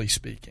spiritually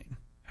speaking,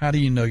 how do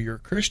you know you're a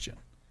Christian?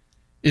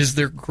 Is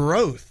there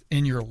growth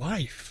in your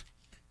life?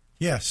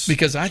 Yes.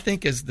 Because I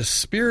think as the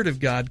Spirit of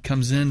God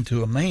comes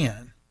into a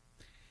man,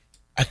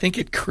 I think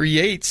it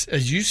creates,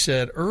 as you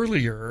said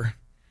earlier,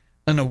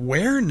 an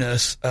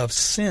awareness of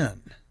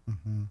sin.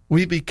 Mm-hmm.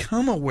 We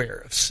become aware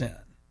of sin.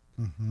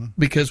 Mm-hmm.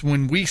 Because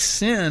when we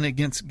sin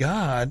against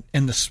God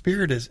and the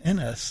Spirit is in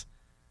us,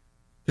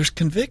 there's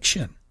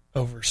conviction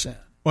over sin.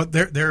 Well,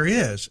 there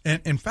is.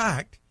 And in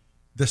fact,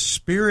 the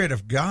Spirit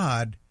of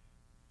God,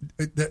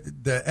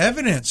 the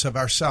evidence of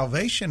our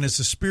salvation is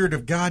the Spirit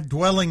of God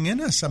dwelling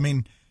in us. I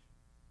mean,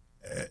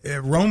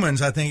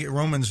 Romans 8,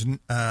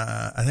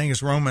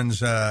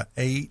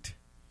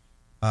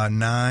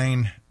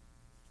 9,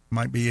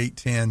 might be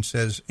 8:10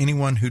 says,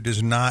 anyone who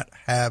does not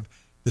have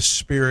the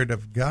Spirit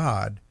of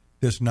God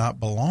does not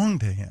belong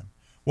to Him.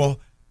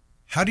 Well,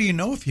 how do you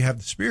know if you have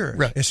the Spirit?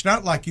 Right. It's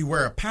not like you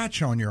wear a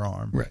patch on your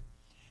arm. Right.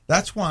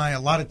 That's why a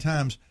lot of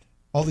times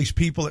all these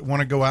people that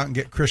want to go out and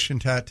get Christian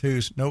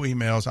tattoos. No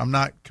emails. I'm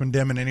not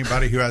condemning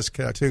anybody who has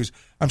tattoos.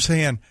 I'm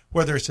saying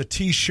whether it's a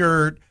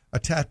T-shirt, a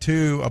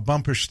tattoo, a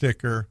bumper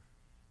sticker,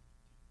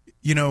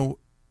 you know,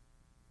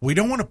 we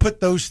don't want to put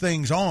those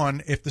things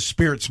on if the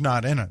Spirit's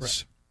not in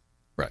us.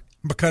 Right.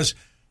 Because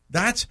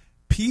that's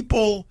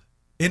people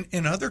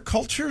in other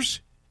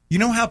cultures. You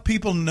know how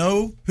people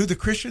know who the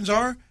Christians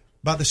are?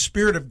 By the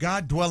Spirit of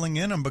God dwelling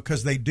in them,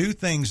 because they do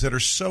things that are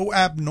so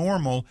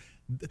abnormal.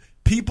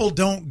 People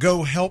don't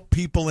go help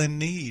people in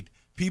need.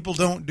 People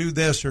don't do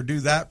this or do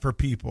that for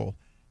people.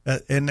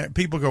 And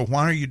people go,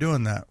 why are you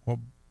doing that? Well,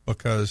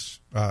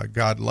 because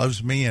God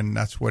loves me, and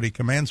that's what he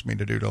commands me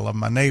to do, to love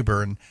my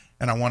neighbor, and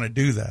I want to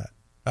do that.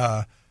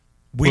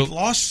 We've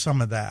lost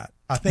some of that,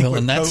 I think,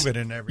 with COVID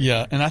and everything.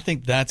 Yeah, and I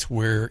think that's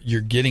where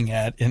you're getting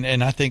at.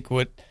 And I think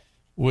what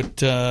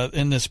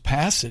in this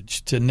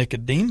passage to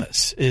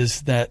Nicodemus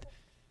is that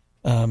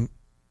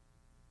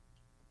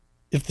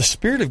if the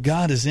Spirit of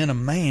God is in a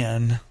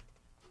man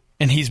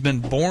and he's been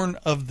born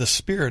of the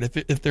Spirit,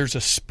 if there's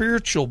a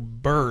spiritual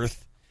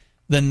birth,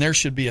 then there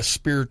should be a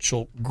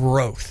spiritual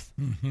growth.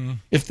 Mm-hmm.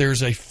 If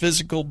there's a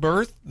physical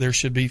birth, there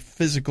should be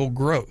physical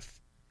growth.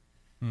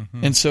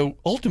 Mm-hmm. And so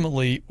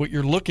ultimately what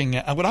you're looking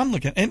at, what I'm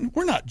looking at, and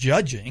we're not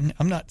judging,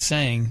 I'm not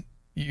saying,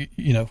 you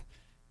know,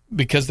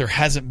 because there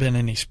hasn't been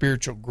any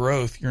spiritual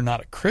growth, you're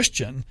not a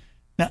Christian.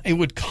 Now, it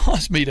would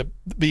cause me to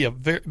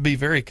be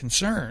very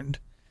concerned.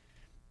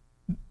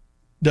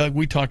 Doug,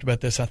 we talked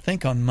about this, I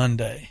think, on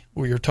Monday,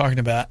 where you're talking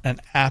about an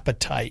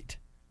appetite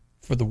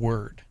for the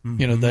Word.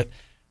 Mm-hmm. You know, that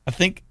I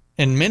think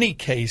in many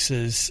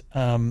cases,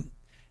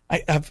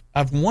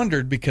 I've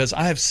wondered, because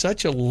I have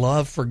such a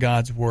love for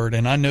God's Word,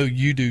 and I know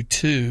you do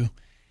too.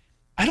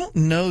 I don't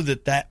know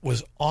that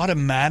was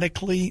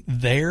automatically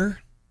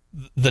there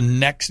the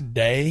next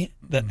day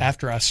that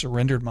after I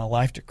surrendered my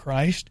life to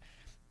Christ.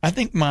 I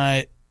think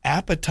my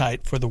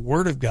appetite for the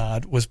Word of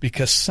God was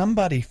because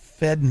somebody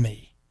fed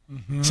me.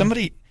 Mm-hmm.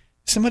 Somebody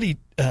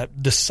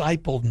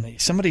discipled me.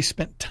 Somebody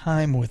spent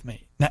time with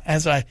me. Now,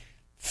 as I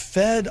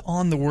fed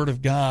on the Word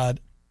of God,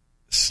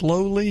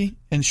 slowly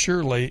and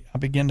surely, I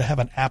began to have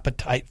an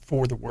appetite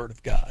for the Word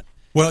of God.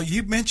 Well,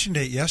 you mentioned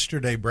it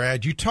yesterday,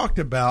 Brad. You talked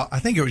about, I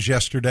think it was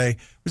yesterday.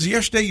 Was it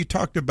yesterday you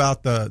talked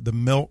about the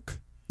milk?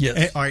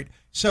 Yes. All right.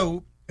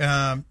 So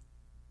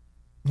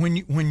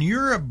when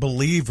you're a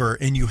believer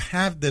and you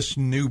have this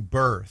new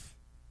birth,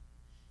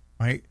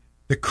 right,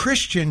 the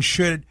Christian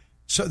should,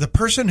 so the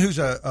person who's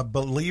a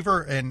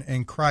believer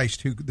in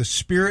Christ, who the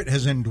Spirit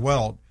has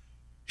indwelt,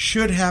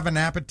 should have an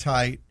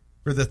appetite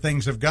for the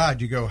things of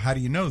God. You go, how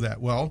do you know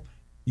that? Well,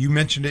 you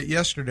mentioned it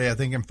yesterday, I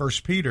think in 1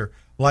 Peter,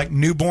 like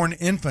newborn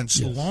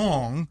infants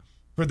long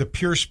for the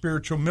pure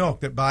spiritual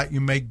milk, that by it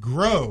you may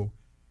grow,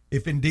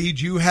 if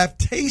indeed you have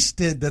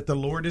tasted that the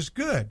Lord is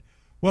good.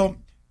 Well,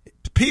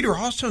 Peter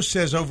also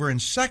says over in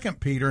 2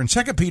 Peter, and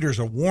 2 Peter is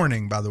a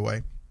warning, by the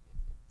way,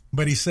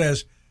 but he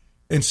says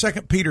in 2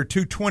 Peter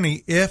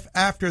 2:20, if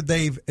after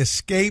they've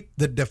escaped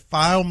the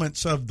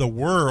defilements of the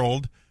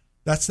world,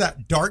 that's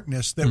that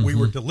darkness that we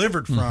were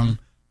delivered from,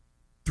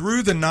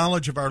 through the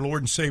knowledge of our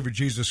Lord and Savior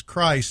Jesus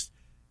Christ,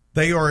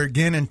 they are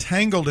again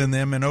entangled in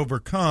them and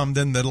overcome,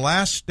 then the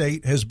last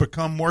state has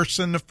become worse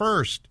than the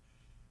first.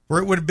 For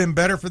it would have been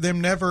better for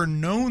them never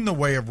known the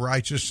way of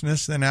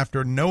righteousness than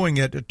after knowing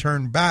it to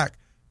turn back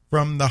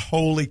from the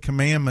holy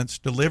commandments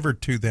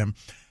delivered to them.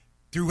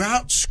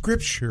 Throughout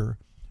Scripture,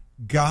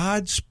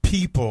 God's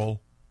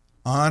people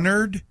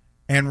honored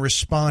and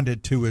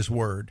responded to His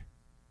Word.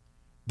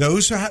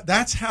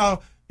 That's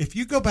how. If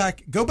you go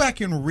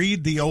back and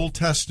read the Old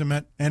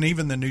Testament and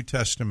even the New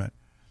Testament,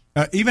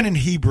 even in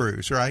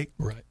Hebrews, right?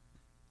 Right.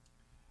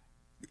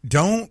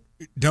 Don't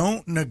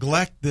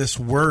neglect this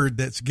word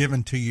that's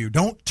given to you.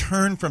 Don't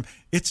turn from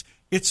it's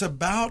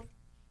about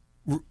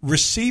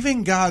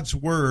receiving God's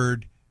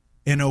word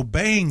and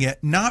obeying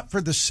it, not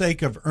for the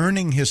sake of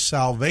earning His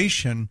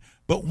salvation,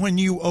 but when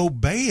you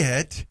obey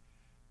it,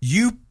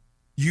 you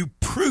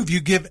prove,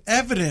 you give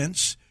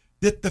evidence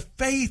that the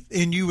faith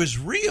in you is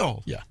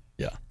real. Yeah.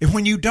 Yeah. If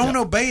when you don't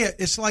obey it,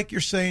 it's like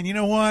you're saying, you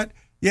know what?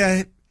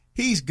 Yeah,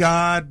 He's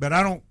God, but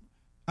I'm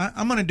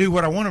going to do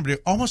what I want Him to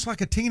do. Almost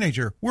like a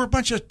teenager. We're a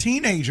bunch of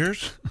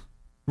teenagers,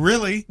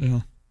 really,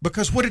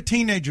 because what do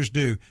teenagers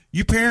do?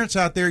 You parents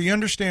out there, you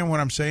understand what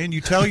I'm saying.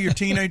 You tell your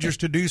teenagers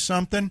to do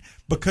something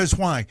because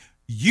why?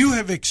 You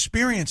have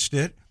experienced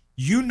it.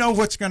 You know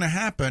what's going to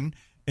happen,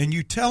 and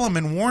you tell them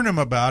and warn them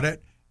about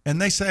it,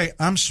 and they say,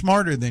 I'm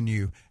smarter than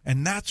you.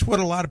 And that's what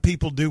a lot of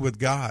people do with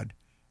God.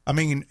 I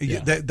mean,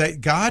 that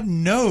God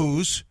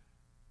knows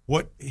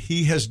what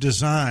He has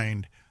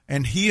designed,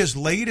 and He has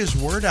laid His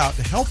word out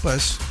to help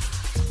us.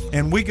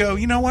 And we go,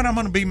 you know what? I'm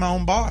going to be my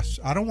own boss.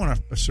 I don't want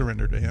to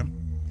surrender to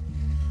Him.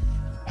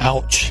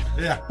 Ouch.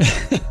 Yeah.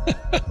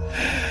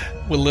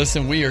 Well,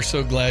 listen, we are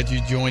so glad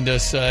you joined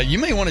us. You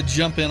may want to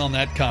jump in on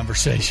that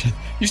conversation.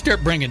 You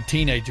start bringing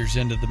teenagers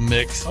into the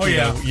mix. Oh,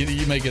 yeah.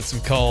 You may get some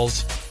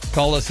calls.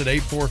 Call us at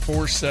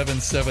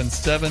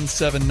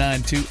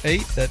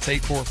 844-777-7928. That's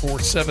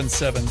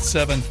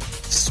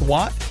 844-777-7928.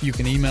 SWAT. You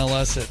can email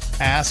us at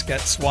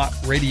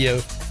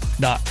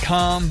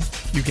ask@swatradio.com.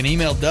 You can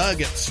email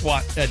Doug at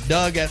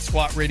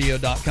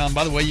doug@swatradio.com.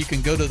 By the way, you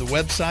can go to the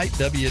website,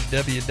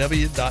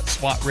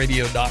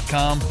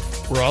 www.swatradio.com.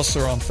 We're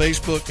also on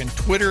Facebook and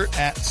Twitter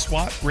at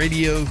SWAT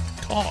Radio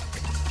Talk.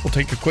 We'll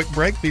take a quick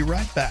break. Be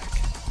right back.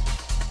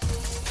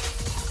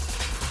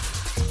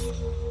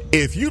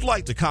 If you'd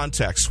like to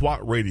contact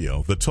SWAT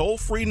Radio, the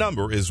toll-free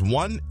number is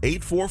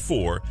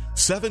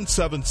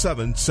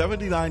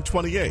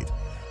 1-844-777-7928.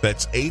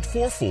 That's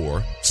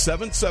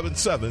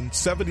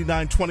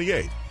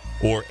 844-777-7928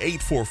 or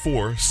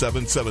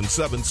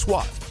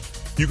 844-777-SWAT.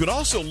 You can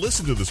also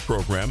listen to this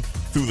program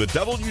through the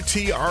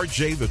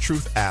WTRJ The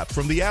Truth app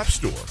from the App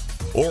Store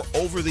or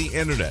over the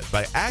internet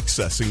by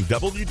accessing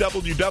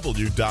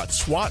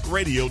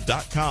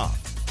www.swatradio.com.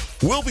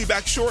 We'll be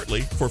back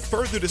shortly for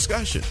further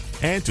discussion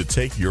and to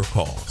take your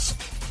calls.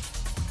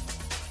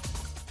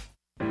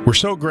 We're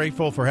so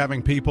grateful for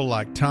having people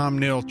like Tom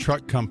Neal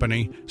Truck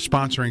Company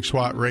sponsoring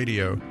SWAT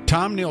Radio.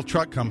 Tom Neal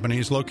Truck Company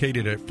is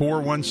located at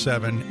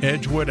 417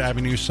 Edgewood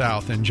Avenue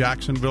South in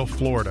Jacksonville,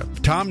 Florida.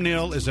 Tom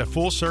Neal is a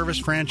full-service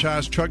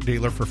franchise truck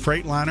dealer for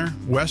Freightliner,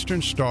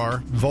 Western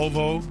Star,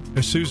 Volvo,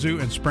 Isuzu,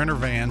 and Sprinter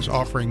vans,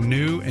 offering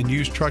new and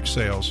used truck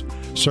sales,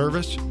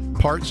 service,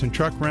 parts and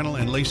truck rental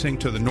and leasing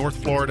to the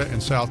North Florida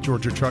and South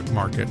Georgia truck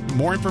market.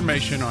 More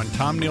information on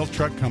Tom Neal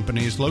Truck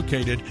Company is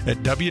located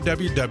at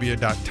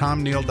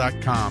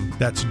www.tomneal.com.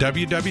 That's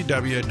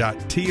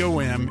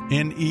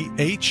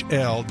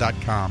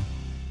www.tomnehl.com.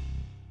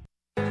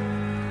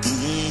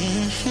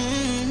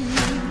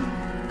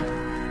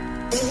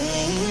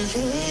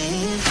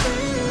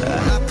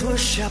 I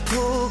push, I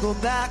pull, go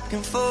back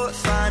and forth,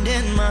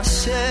 finding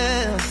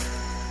myself.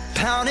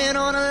 Pounding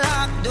on a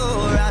locked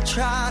door, I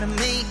try to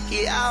make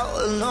it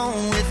out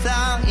alone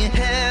without your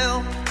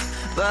help.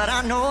 But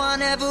I know I'll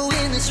never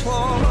win this war.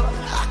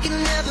 I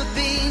can never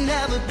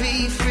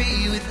be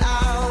free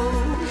without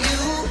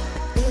you.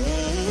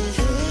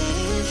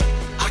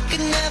 I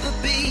can never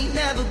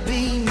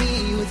be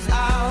me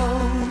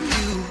without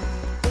you.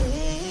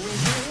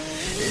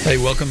 Hey,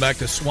 welcome back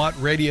to SWAT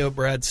Radio.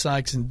 Brad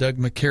Sykes and Doug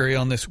McCary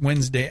on this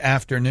Wednesday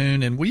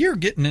afternoon, and we are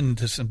getting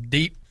into some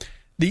deep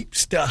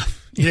stuff.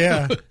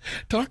 Yeah.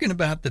 Talking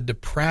about the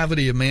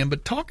depravity of man,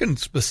 but talking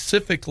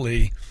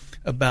specifically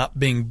about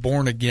being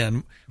born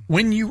again.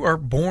 When you are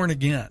born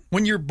again,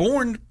 when you're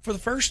born for the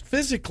first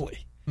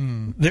physically,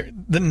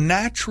 the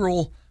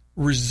natural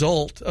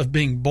result of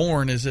being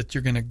born is that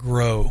you're going to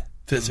grow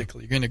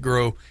physically. You're going to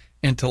grow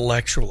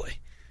intellectually.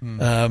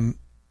 The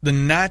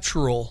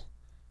natural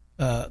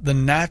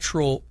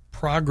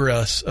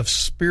progress of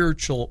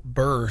spiritual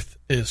birth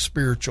is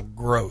spiritual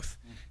growth.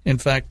 In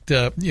fact,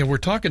 we're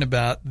talking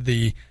about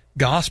the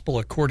Gospel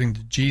According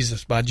to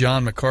Jesus by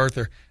John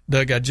MacArthur.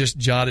 Doug, I just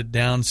jotted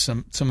down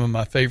some of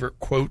my favorite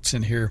quotes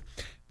in here.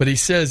 But he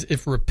says,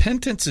 if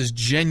repentance is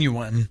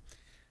genuine,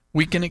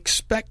 we can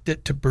expect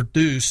it to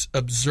produce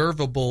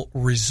observable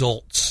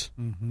results.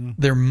 Mm-hmm.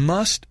 There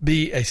must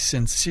be a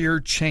sincere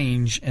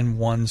change in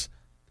one's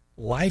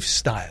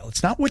lifestyle.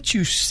 It's not what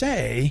you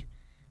say,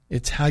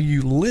 it's how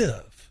you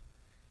live.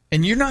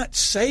 And you're not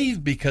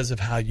saved because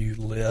of how you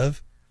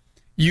live.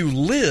 You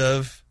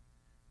live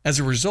as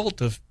a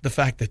result of the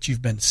fact that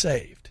you've been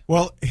saved.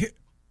 Well,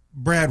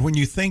 Brad, when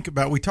you think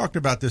about, we talked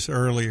about this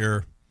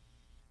earlier,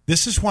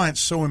 this is why it's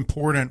so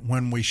important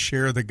when we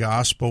share the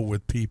gospel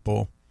with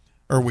people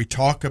or we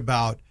talk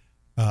about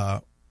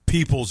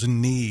people's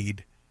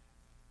need.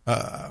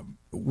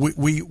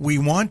 We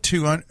want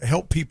to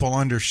help people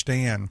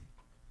understand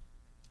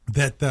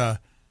that the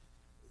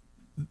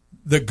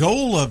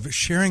goal of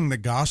sharing the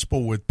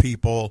gospel with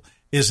people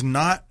is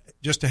not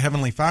just a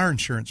heavenly fire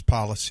insurance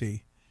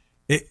policy.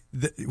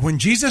 When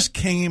Jesus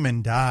came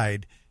and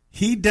died,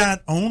 he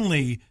not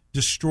only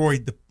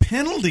destroyed the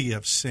penalty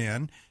of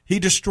sin, he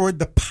destroyed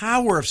the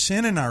power of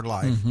sin in our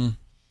life. Mm-hmm.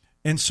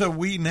 And so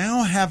we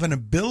now have an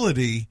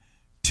ability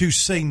to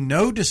say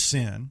no to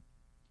sin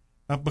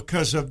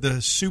because of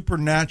the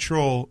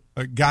supernatural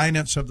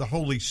guidance of the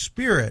Holy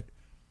Spirit.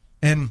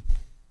 And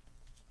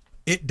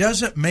it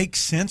doesn't make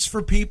sense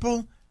for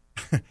people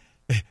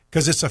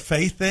because it's a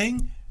faith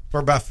thing.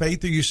 For by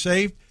faith are you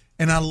saved.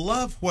 And I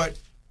love what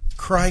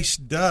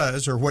Christ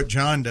does, or what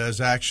John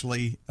does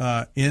actually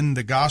in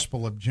the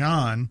Gospel of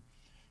John.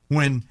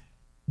 When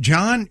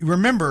John,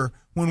 remember,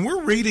 when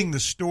we're reading the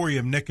story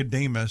of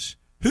Nicodemus,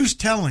 who's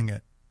telling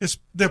it? It's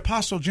the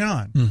Apostle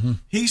John. Mm-hmm.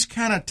 He's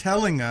kind of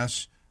telling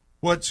us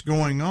what's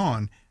going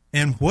on.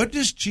 And what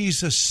does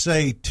Jesus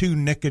say to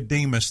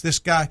Nicodemus, this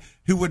guy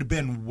who would have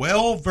been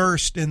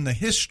well-versed in the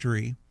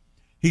history?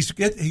 He's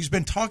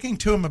been talking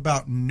to him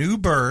about new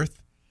birth.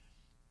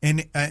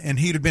 And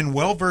he'd have been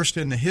well-versed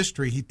in the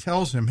history. He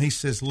tells him, he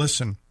says,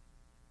 listen,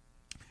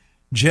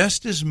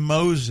 just as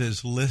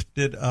Moses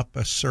lifted up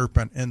a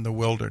serpent in the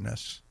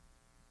wilderness,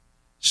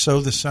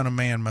 so the Son of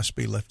Man must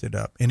be lifted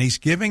up. And he's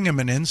giving him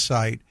an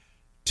insight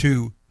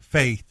to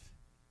faith,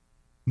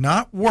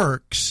 not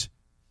works,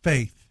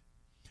 faith.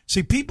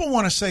 See, people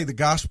want to say the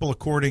gospel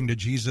according to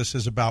Jesus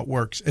is about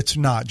works. It's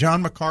not.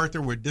 John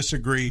MacArthur would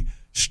disagree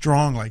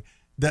strongly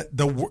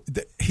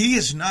that he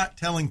is not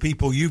telling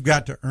people you've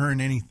got to earn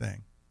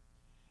anything.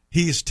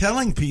 He is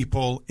telling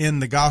people in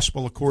the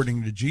gospel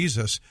according to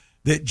Jesus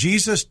that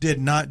Jesus did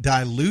not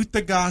dilute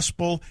the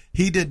gospel.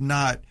 He did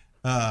not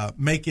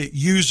make it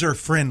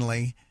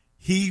user-friendly.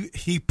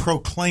 He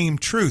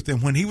proclaimed truth.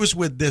 And when he was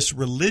with this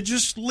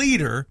religious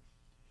leader,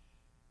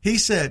 he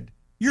said,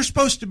 you're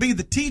supposed to be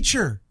the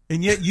teacher,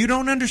 and yet you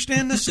don't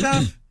understand this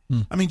stuff?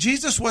 I mean,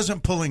 Jesus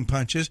wasn't pulling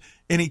punches,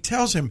 and he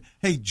tells him,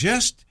 hey,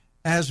 just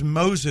as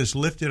Moses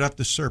lifted up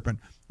the serpent,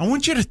 I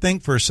want you to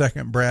think for a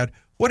second, Brad,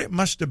 what it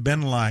must have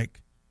been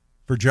like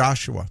for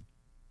Joshua,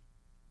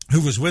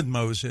 who was with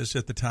Moses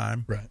at the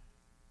time. Right.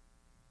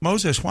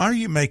 Moses, why are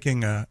you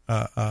making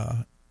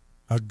a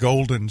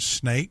golden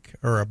snake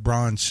or a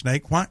bronze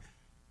snake? Why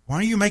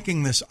are you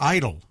making this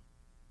idol?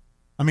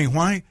 I mean,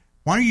 why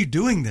are you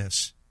doing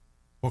this?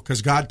 Well,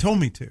 because God told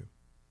me to.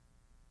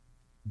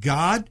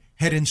 God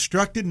had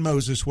instructed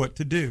Moses what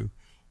to do.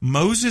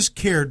 Moses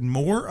cared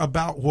more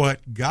about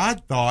what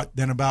God thought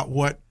than about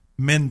what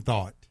men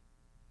thought.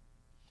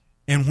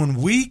 And when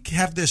we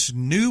have this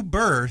new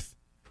birth,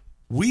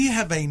 we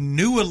have a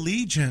new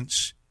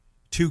allegiance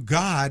to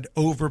God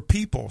over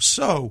people.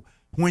 So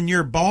when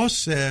your boss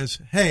says,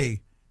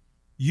 hey,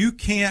 you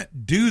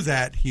can't do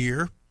that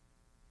here,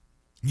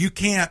 you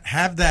can't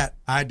have that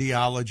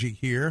ideology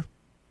here,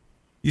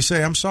 you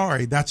say, I'm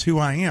sorry, that's who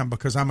I am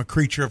because I'm a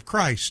creature of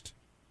Christ.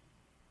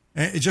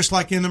 And just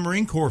like in the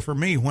Marine Corps for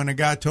me, when a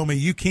guy told me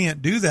you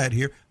can't do that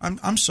here,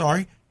 I'm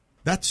sorry.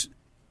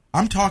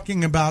 I'm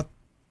talking about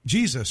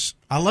Jesus.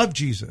 I love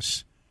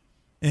Jesus.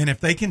 And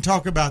if they can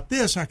talk about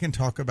this, I can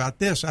talk about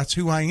this. That's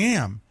who I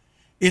am.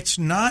 It's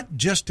not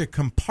just a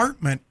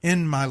compartment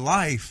in my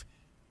life.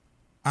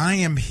 I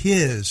am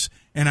his,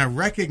 and I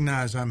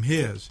recognize I'm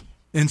his.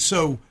 And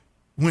so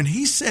when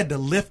he said to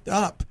lift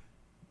up,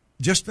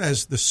 just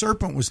as the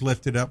serpent was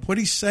lifted up, what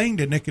he's saying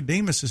to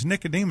Nicodemus is,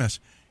 Nicodemus,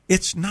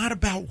 it's not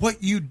about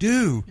what you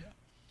do. Yeah.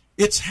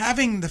 It's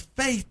having the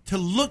faith to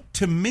look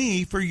to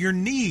me for your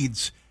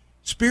needs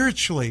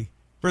spiritually,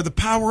 for the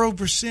power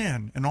over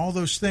sin and all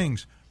those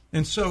things.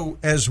 And so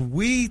as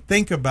we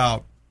think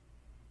about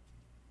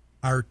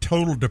our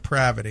total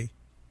depravity,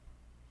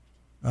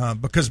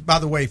 because, by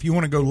the way, if you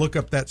want to go look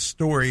up that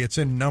story, it's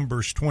in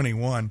Numbers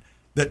 21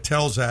 that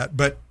tells that.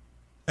 But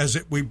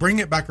we bring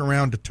it back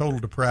around to total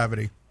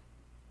depravity,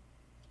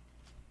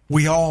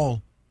 we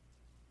all,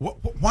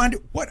 why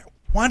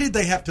did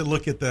they have to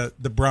look at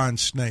the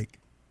bronze snake?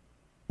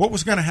 What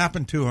was going to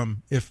happen to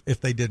them if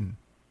they didn't?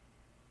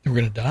 They were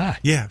going to die.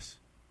 Yes,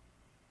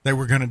 they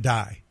were going to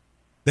die.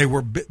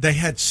 They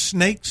had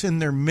snakes in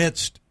their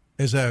midst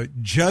as a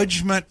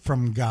judgment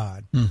from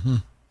God. Mm-hmm.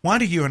 Why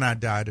do you and I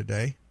die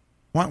today?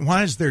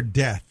 Why is there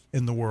death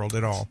in the world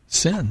at all?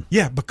 Sin.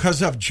 Yeah,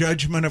 because of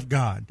judgment of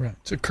God. Right.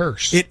 It's a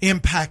curse. It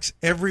impacts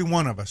every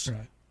one of us.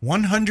 Right.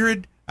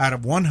 100 out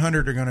of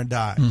 100 are going to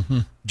die.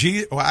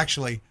 Mm-hmm.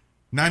 Actually,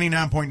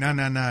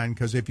 99.999,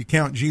 because if you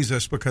count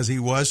Jesus because he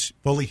was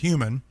fully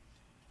human,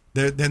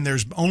 then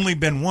there's only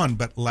been one.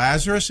 But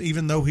Lazarus,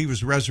 even though he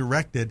was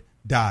resurrected,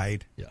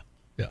 died. Yeah.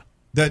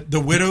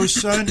 The widow's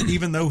son,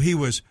 even though he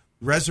was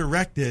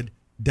resurrected,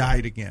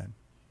 died again.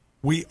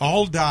 We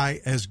all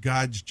die as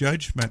God's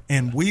judgment,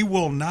 and we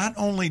will not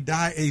only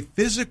die a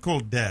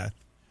physical death,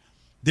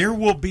 there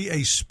will be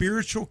a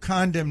spiritual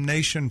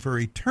condemnation for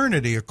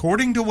eternity,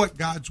 according to what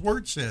God's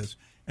word says.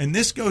 And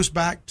this goes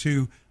back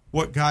to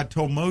what God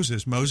told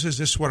Moses. Moses,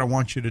 this is what I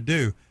want you to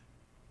do.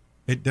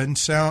 It doesn't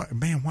sound,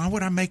 man, why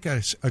would I make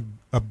a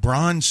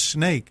bronze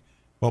snake?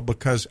 Well,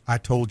 because I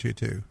told you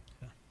to.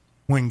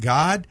 When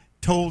God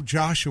told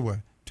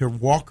Joshua to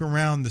walk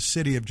around the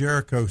city of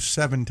Jericho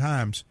 7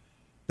 times,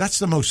 that's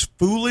the most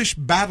foolish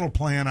battle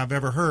plan I've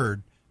ever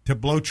heard, to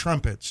blow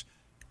trumpets.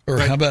 Or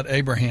how about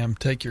Abraham,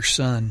 take your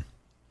son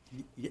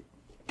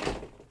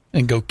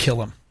and go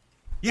kill him?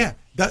 Yeah,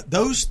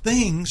 those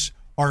things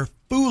are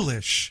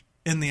foolish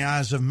in the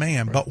eyes of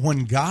man. Right. But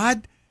when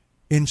God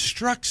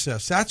instructs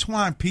us, that's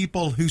why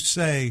people who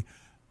say,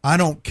 I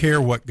don't care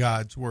what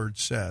God's word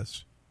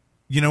says,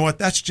 you know what?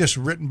 That's just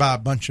written by a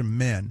bunch of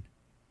men.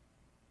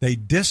 They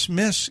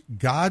dismiss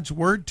God's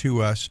word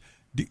to us.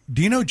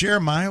 Do you know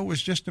Jeremiah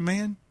was just a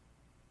man?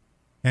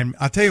 And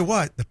I'll tell you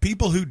what, the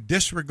people who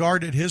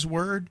disregarded his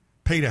word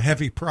paid a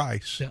heavy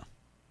price. Yeah.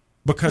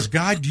 Because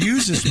God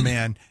uses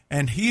men,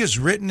 and he has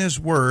written his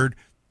word.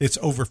 It's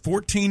over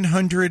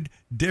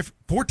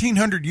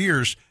 1,400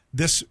 years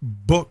this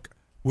book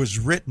was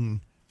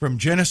written, from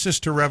Genesis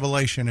to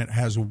Revelation. It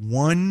has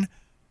one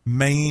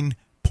main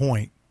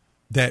point,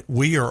 that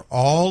we are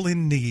all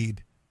in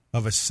need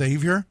of a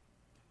Savior,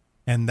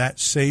 and that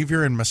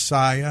Savior and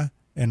Messiah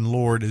and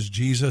Lord is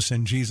Jesus,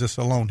 and Jesus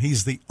alone.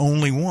 He's the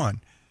only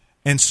one.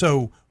 And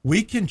so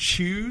we can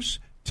choose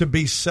to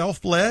be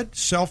self-led,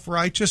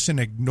 self-righteous, and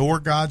ignore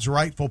God's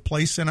rightful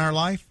place in our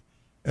life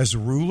as a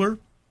ruler,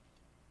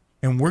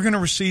 and we're going to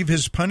receive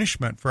his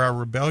punishment for our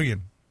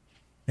rebellion.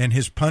 And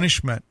his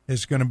punishment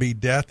is going to be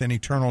death and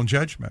eternal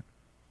judgment.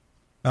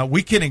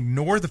 We can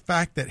ignore the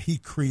fact that he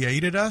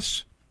created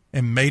us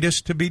and made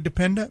us to be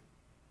dependent,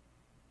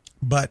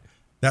 but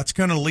that's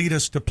going to lead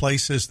us to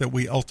places that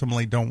we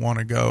ultimately don't want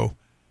to go.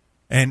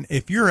 And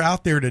if you're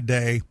out there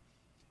today,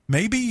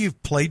 maybe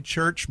you've played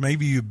church,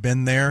 maybe you've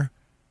been there,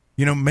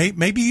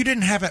 maybe you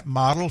didn't have it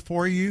modeled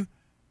for you.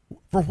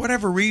 For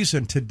whatever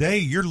reason, today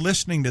you're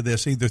listening to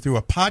this either through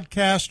a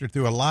podcast or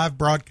through a live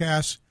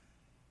broadcast.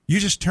 You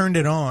just turned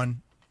it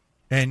on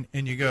and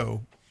you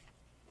go,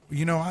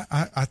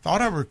 I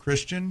thought I were a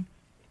Christian.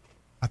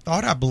 I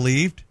thought I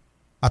believed.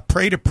 I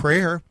prayed a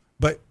prayer,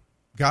 but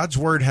God's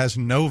word has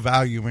no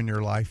value in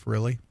your life,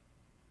 really.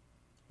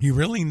 You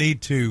really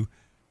need to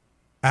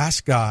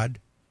ask God,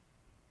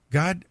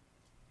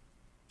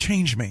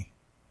 change me.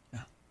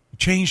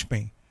 Change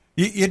me.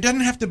 It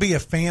doesn't have to be a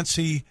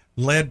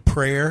fancy-led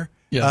prayer.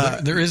 Yeah,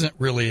 there isn't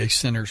really a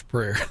sinner's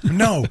prayer.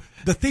 No,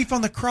 the thief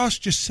on the cross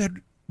just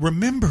said,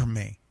 remember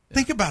me. Yeah.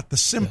 Think about the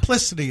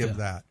simplicity of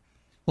that.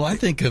 Well, I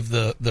think of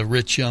the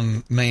rich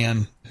young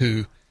man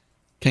who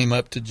came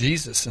up to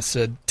Jesus and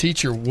said,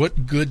 Teacher,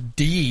 what good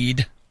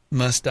deed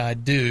must I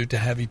do to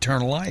have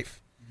eternal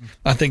life?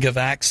 I think of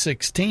Acts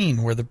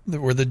 16, where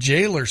the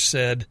jailer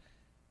said,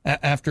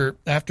 after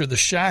the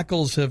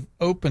shackles have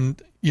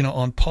opened,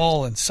 on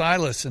Paul and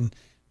Silas and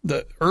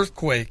the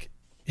earthquake,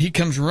 he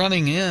comes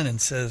running in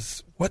and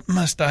says, what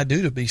must I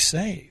do to be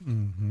saved?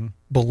 Mm-hmm.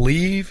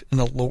 Believe in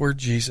the Lord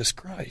Jesus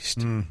Christ.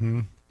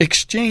 Mm-hmm.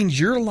 Exchange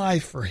your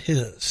life for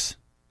his.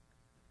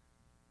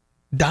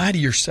 Die to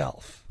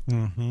yourself.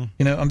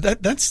 Mm-hmm.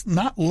 That's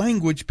not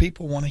language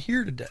people want to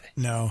hear today.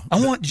 No.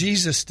 I want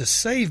Jesus to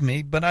save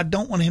me, but I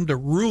don't want him to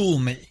rule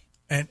me.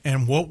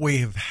 And what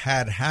we've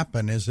had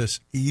happen is this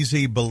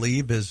easy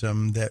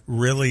believism that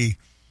really,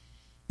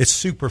 it's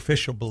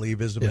superficial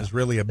believism is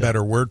really a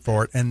better word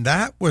for it. And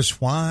that was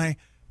why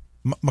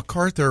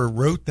MacArthur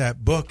wrote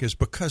that book, is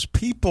because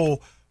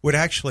people would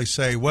actually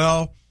say,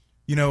 well,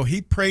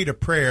 he prayed a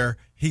prayer.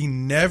 He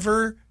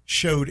never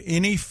showed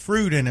any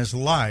fruit in his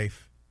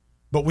life,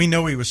 but we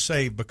know he was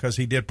saved because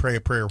he did pray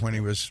a prayer when he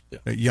was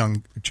a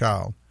young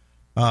child.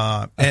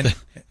 And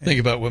think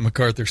about what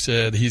MacArthur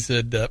said. He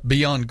said,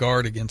 be on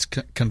guard against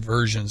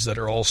conversions that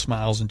are all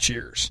smiles and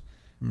cheers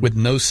with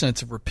no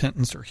sense of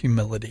repentance or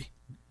humility.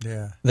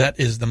 Yeah. That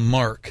is the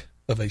mark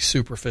of a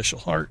superficial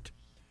heart.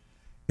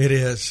 It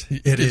is.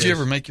 Did you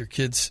ever make your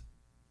kids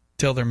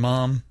tell their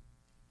mom,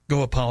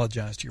 go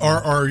apologize to your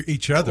mom? Or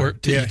each other. Or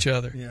to each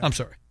other. Yeah. I'm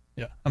sorry.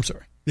 Yeah, I'm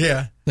sorry.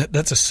 Yeah.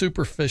 That's a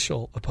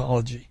superficial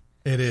apology.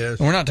 It is.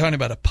 And we're not talking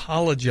about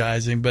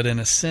apologizing, but in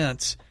a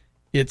sense,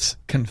 it's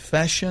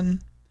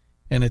confession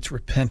and it's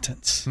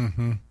repentance.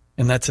 Mm-hmm.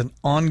 And that's an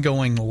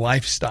ongoing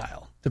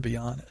lifestyle, to be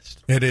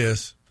honest. It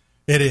is.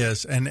 It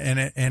is. And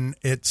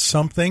it's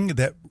something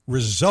that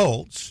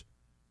results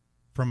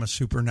from a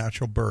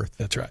supernatural birth.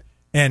 That's right.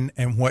 And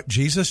what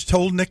Jesus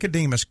told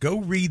Nicodemus, go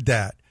read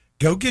that.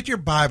 Go get your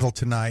Bible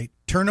tonight,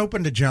 turn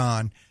open to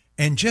John,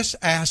 and just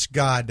ask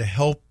God to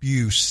help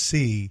you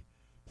see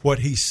what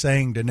he's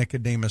saying to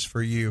Nicodemus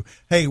for you.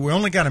 Hey, we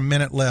only got a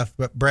minute left,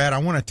 but Brad, I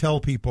want to tell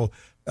people,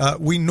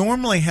 we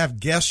normally have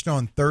guests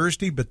on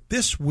Thursday, but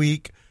this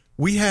week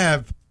we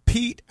have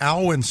Pete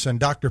Alwinson.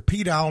 Dr.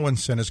 Pete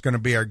Alwinson is going to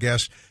be our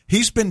guest.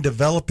 He's been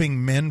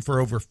developing men for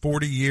over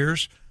 40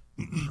 years.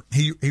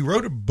 He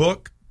wrote a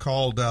book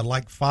called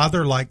Like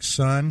Father, Like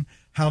Son,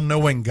 How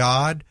Knowing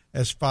God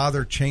as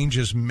Father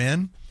Changes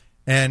Men.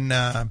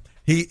 And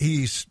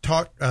he's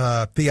taught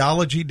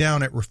theology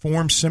down at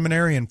Reform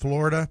Seminary in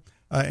Florida,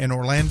 in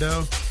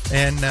Orlando.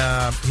 And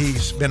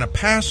he's been a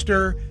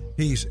pastor.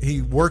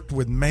 He worked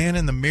with Man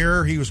in the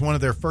Mirror. He was one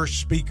of their first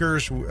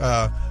speakers,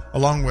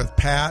 along with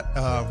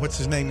Pat. What's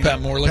his name?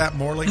 Pat Morley. Pat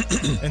Morley.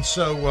 And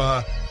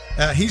so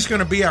he's going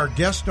to be our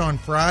guest on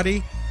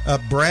Friday.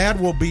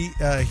 Brad will be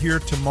here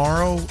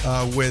tomorrow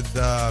with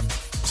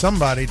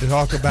somebody to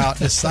talk about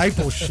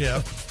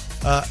discipleship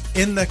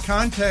in the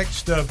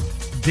context of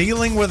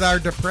dealing with our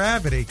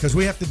depravity, because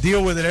we have to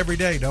deal with it every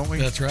day, don't we?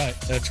 That's right.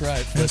 That's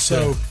right. And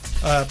so,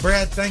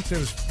 Brad, thanks. It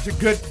was a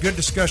good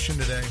discussion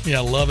today. Yeah,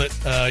 I love it.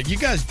 You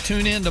guys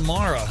tune in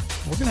tomorrow.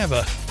 We're gonna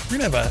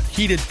have a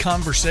heated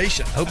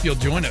conversation. Hope you'll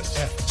join us.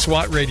 Yeah.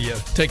 SWAT Radio.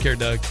 Take care,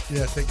 Doug.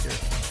 Yeah, take care.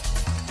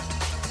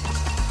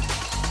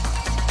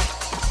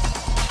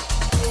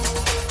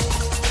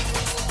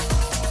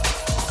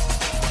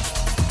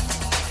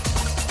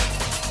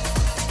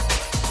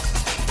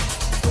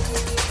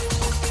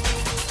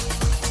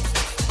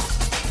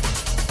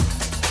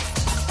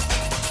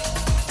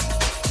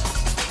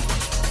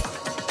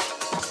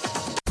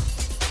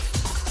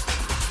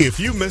 If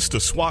you missed a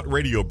SWAT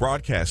radio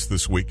broadcast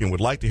this week and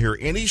would like to hear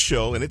any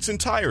show in its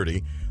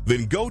entirety,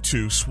 then go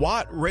to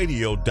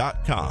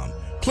SWATradio.com.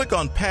 Click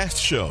on past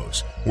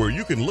shows where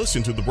you can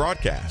listen to the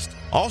broadcast.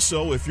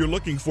 Also, if you're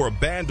looking for a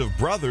band of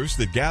brothers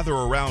that gather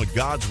around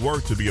God's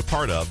Word to be a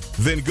part of,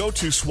 then go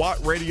to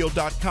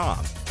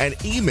SWATradio.com and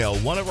email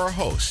one of our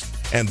hosts,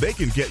 and they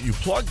can get you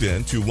plugged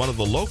in to one of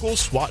the local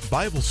SWAT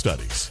Bible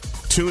studies.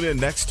 Tune in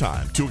next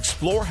time to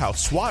explore how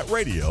SWAT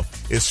Radio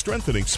is strengthening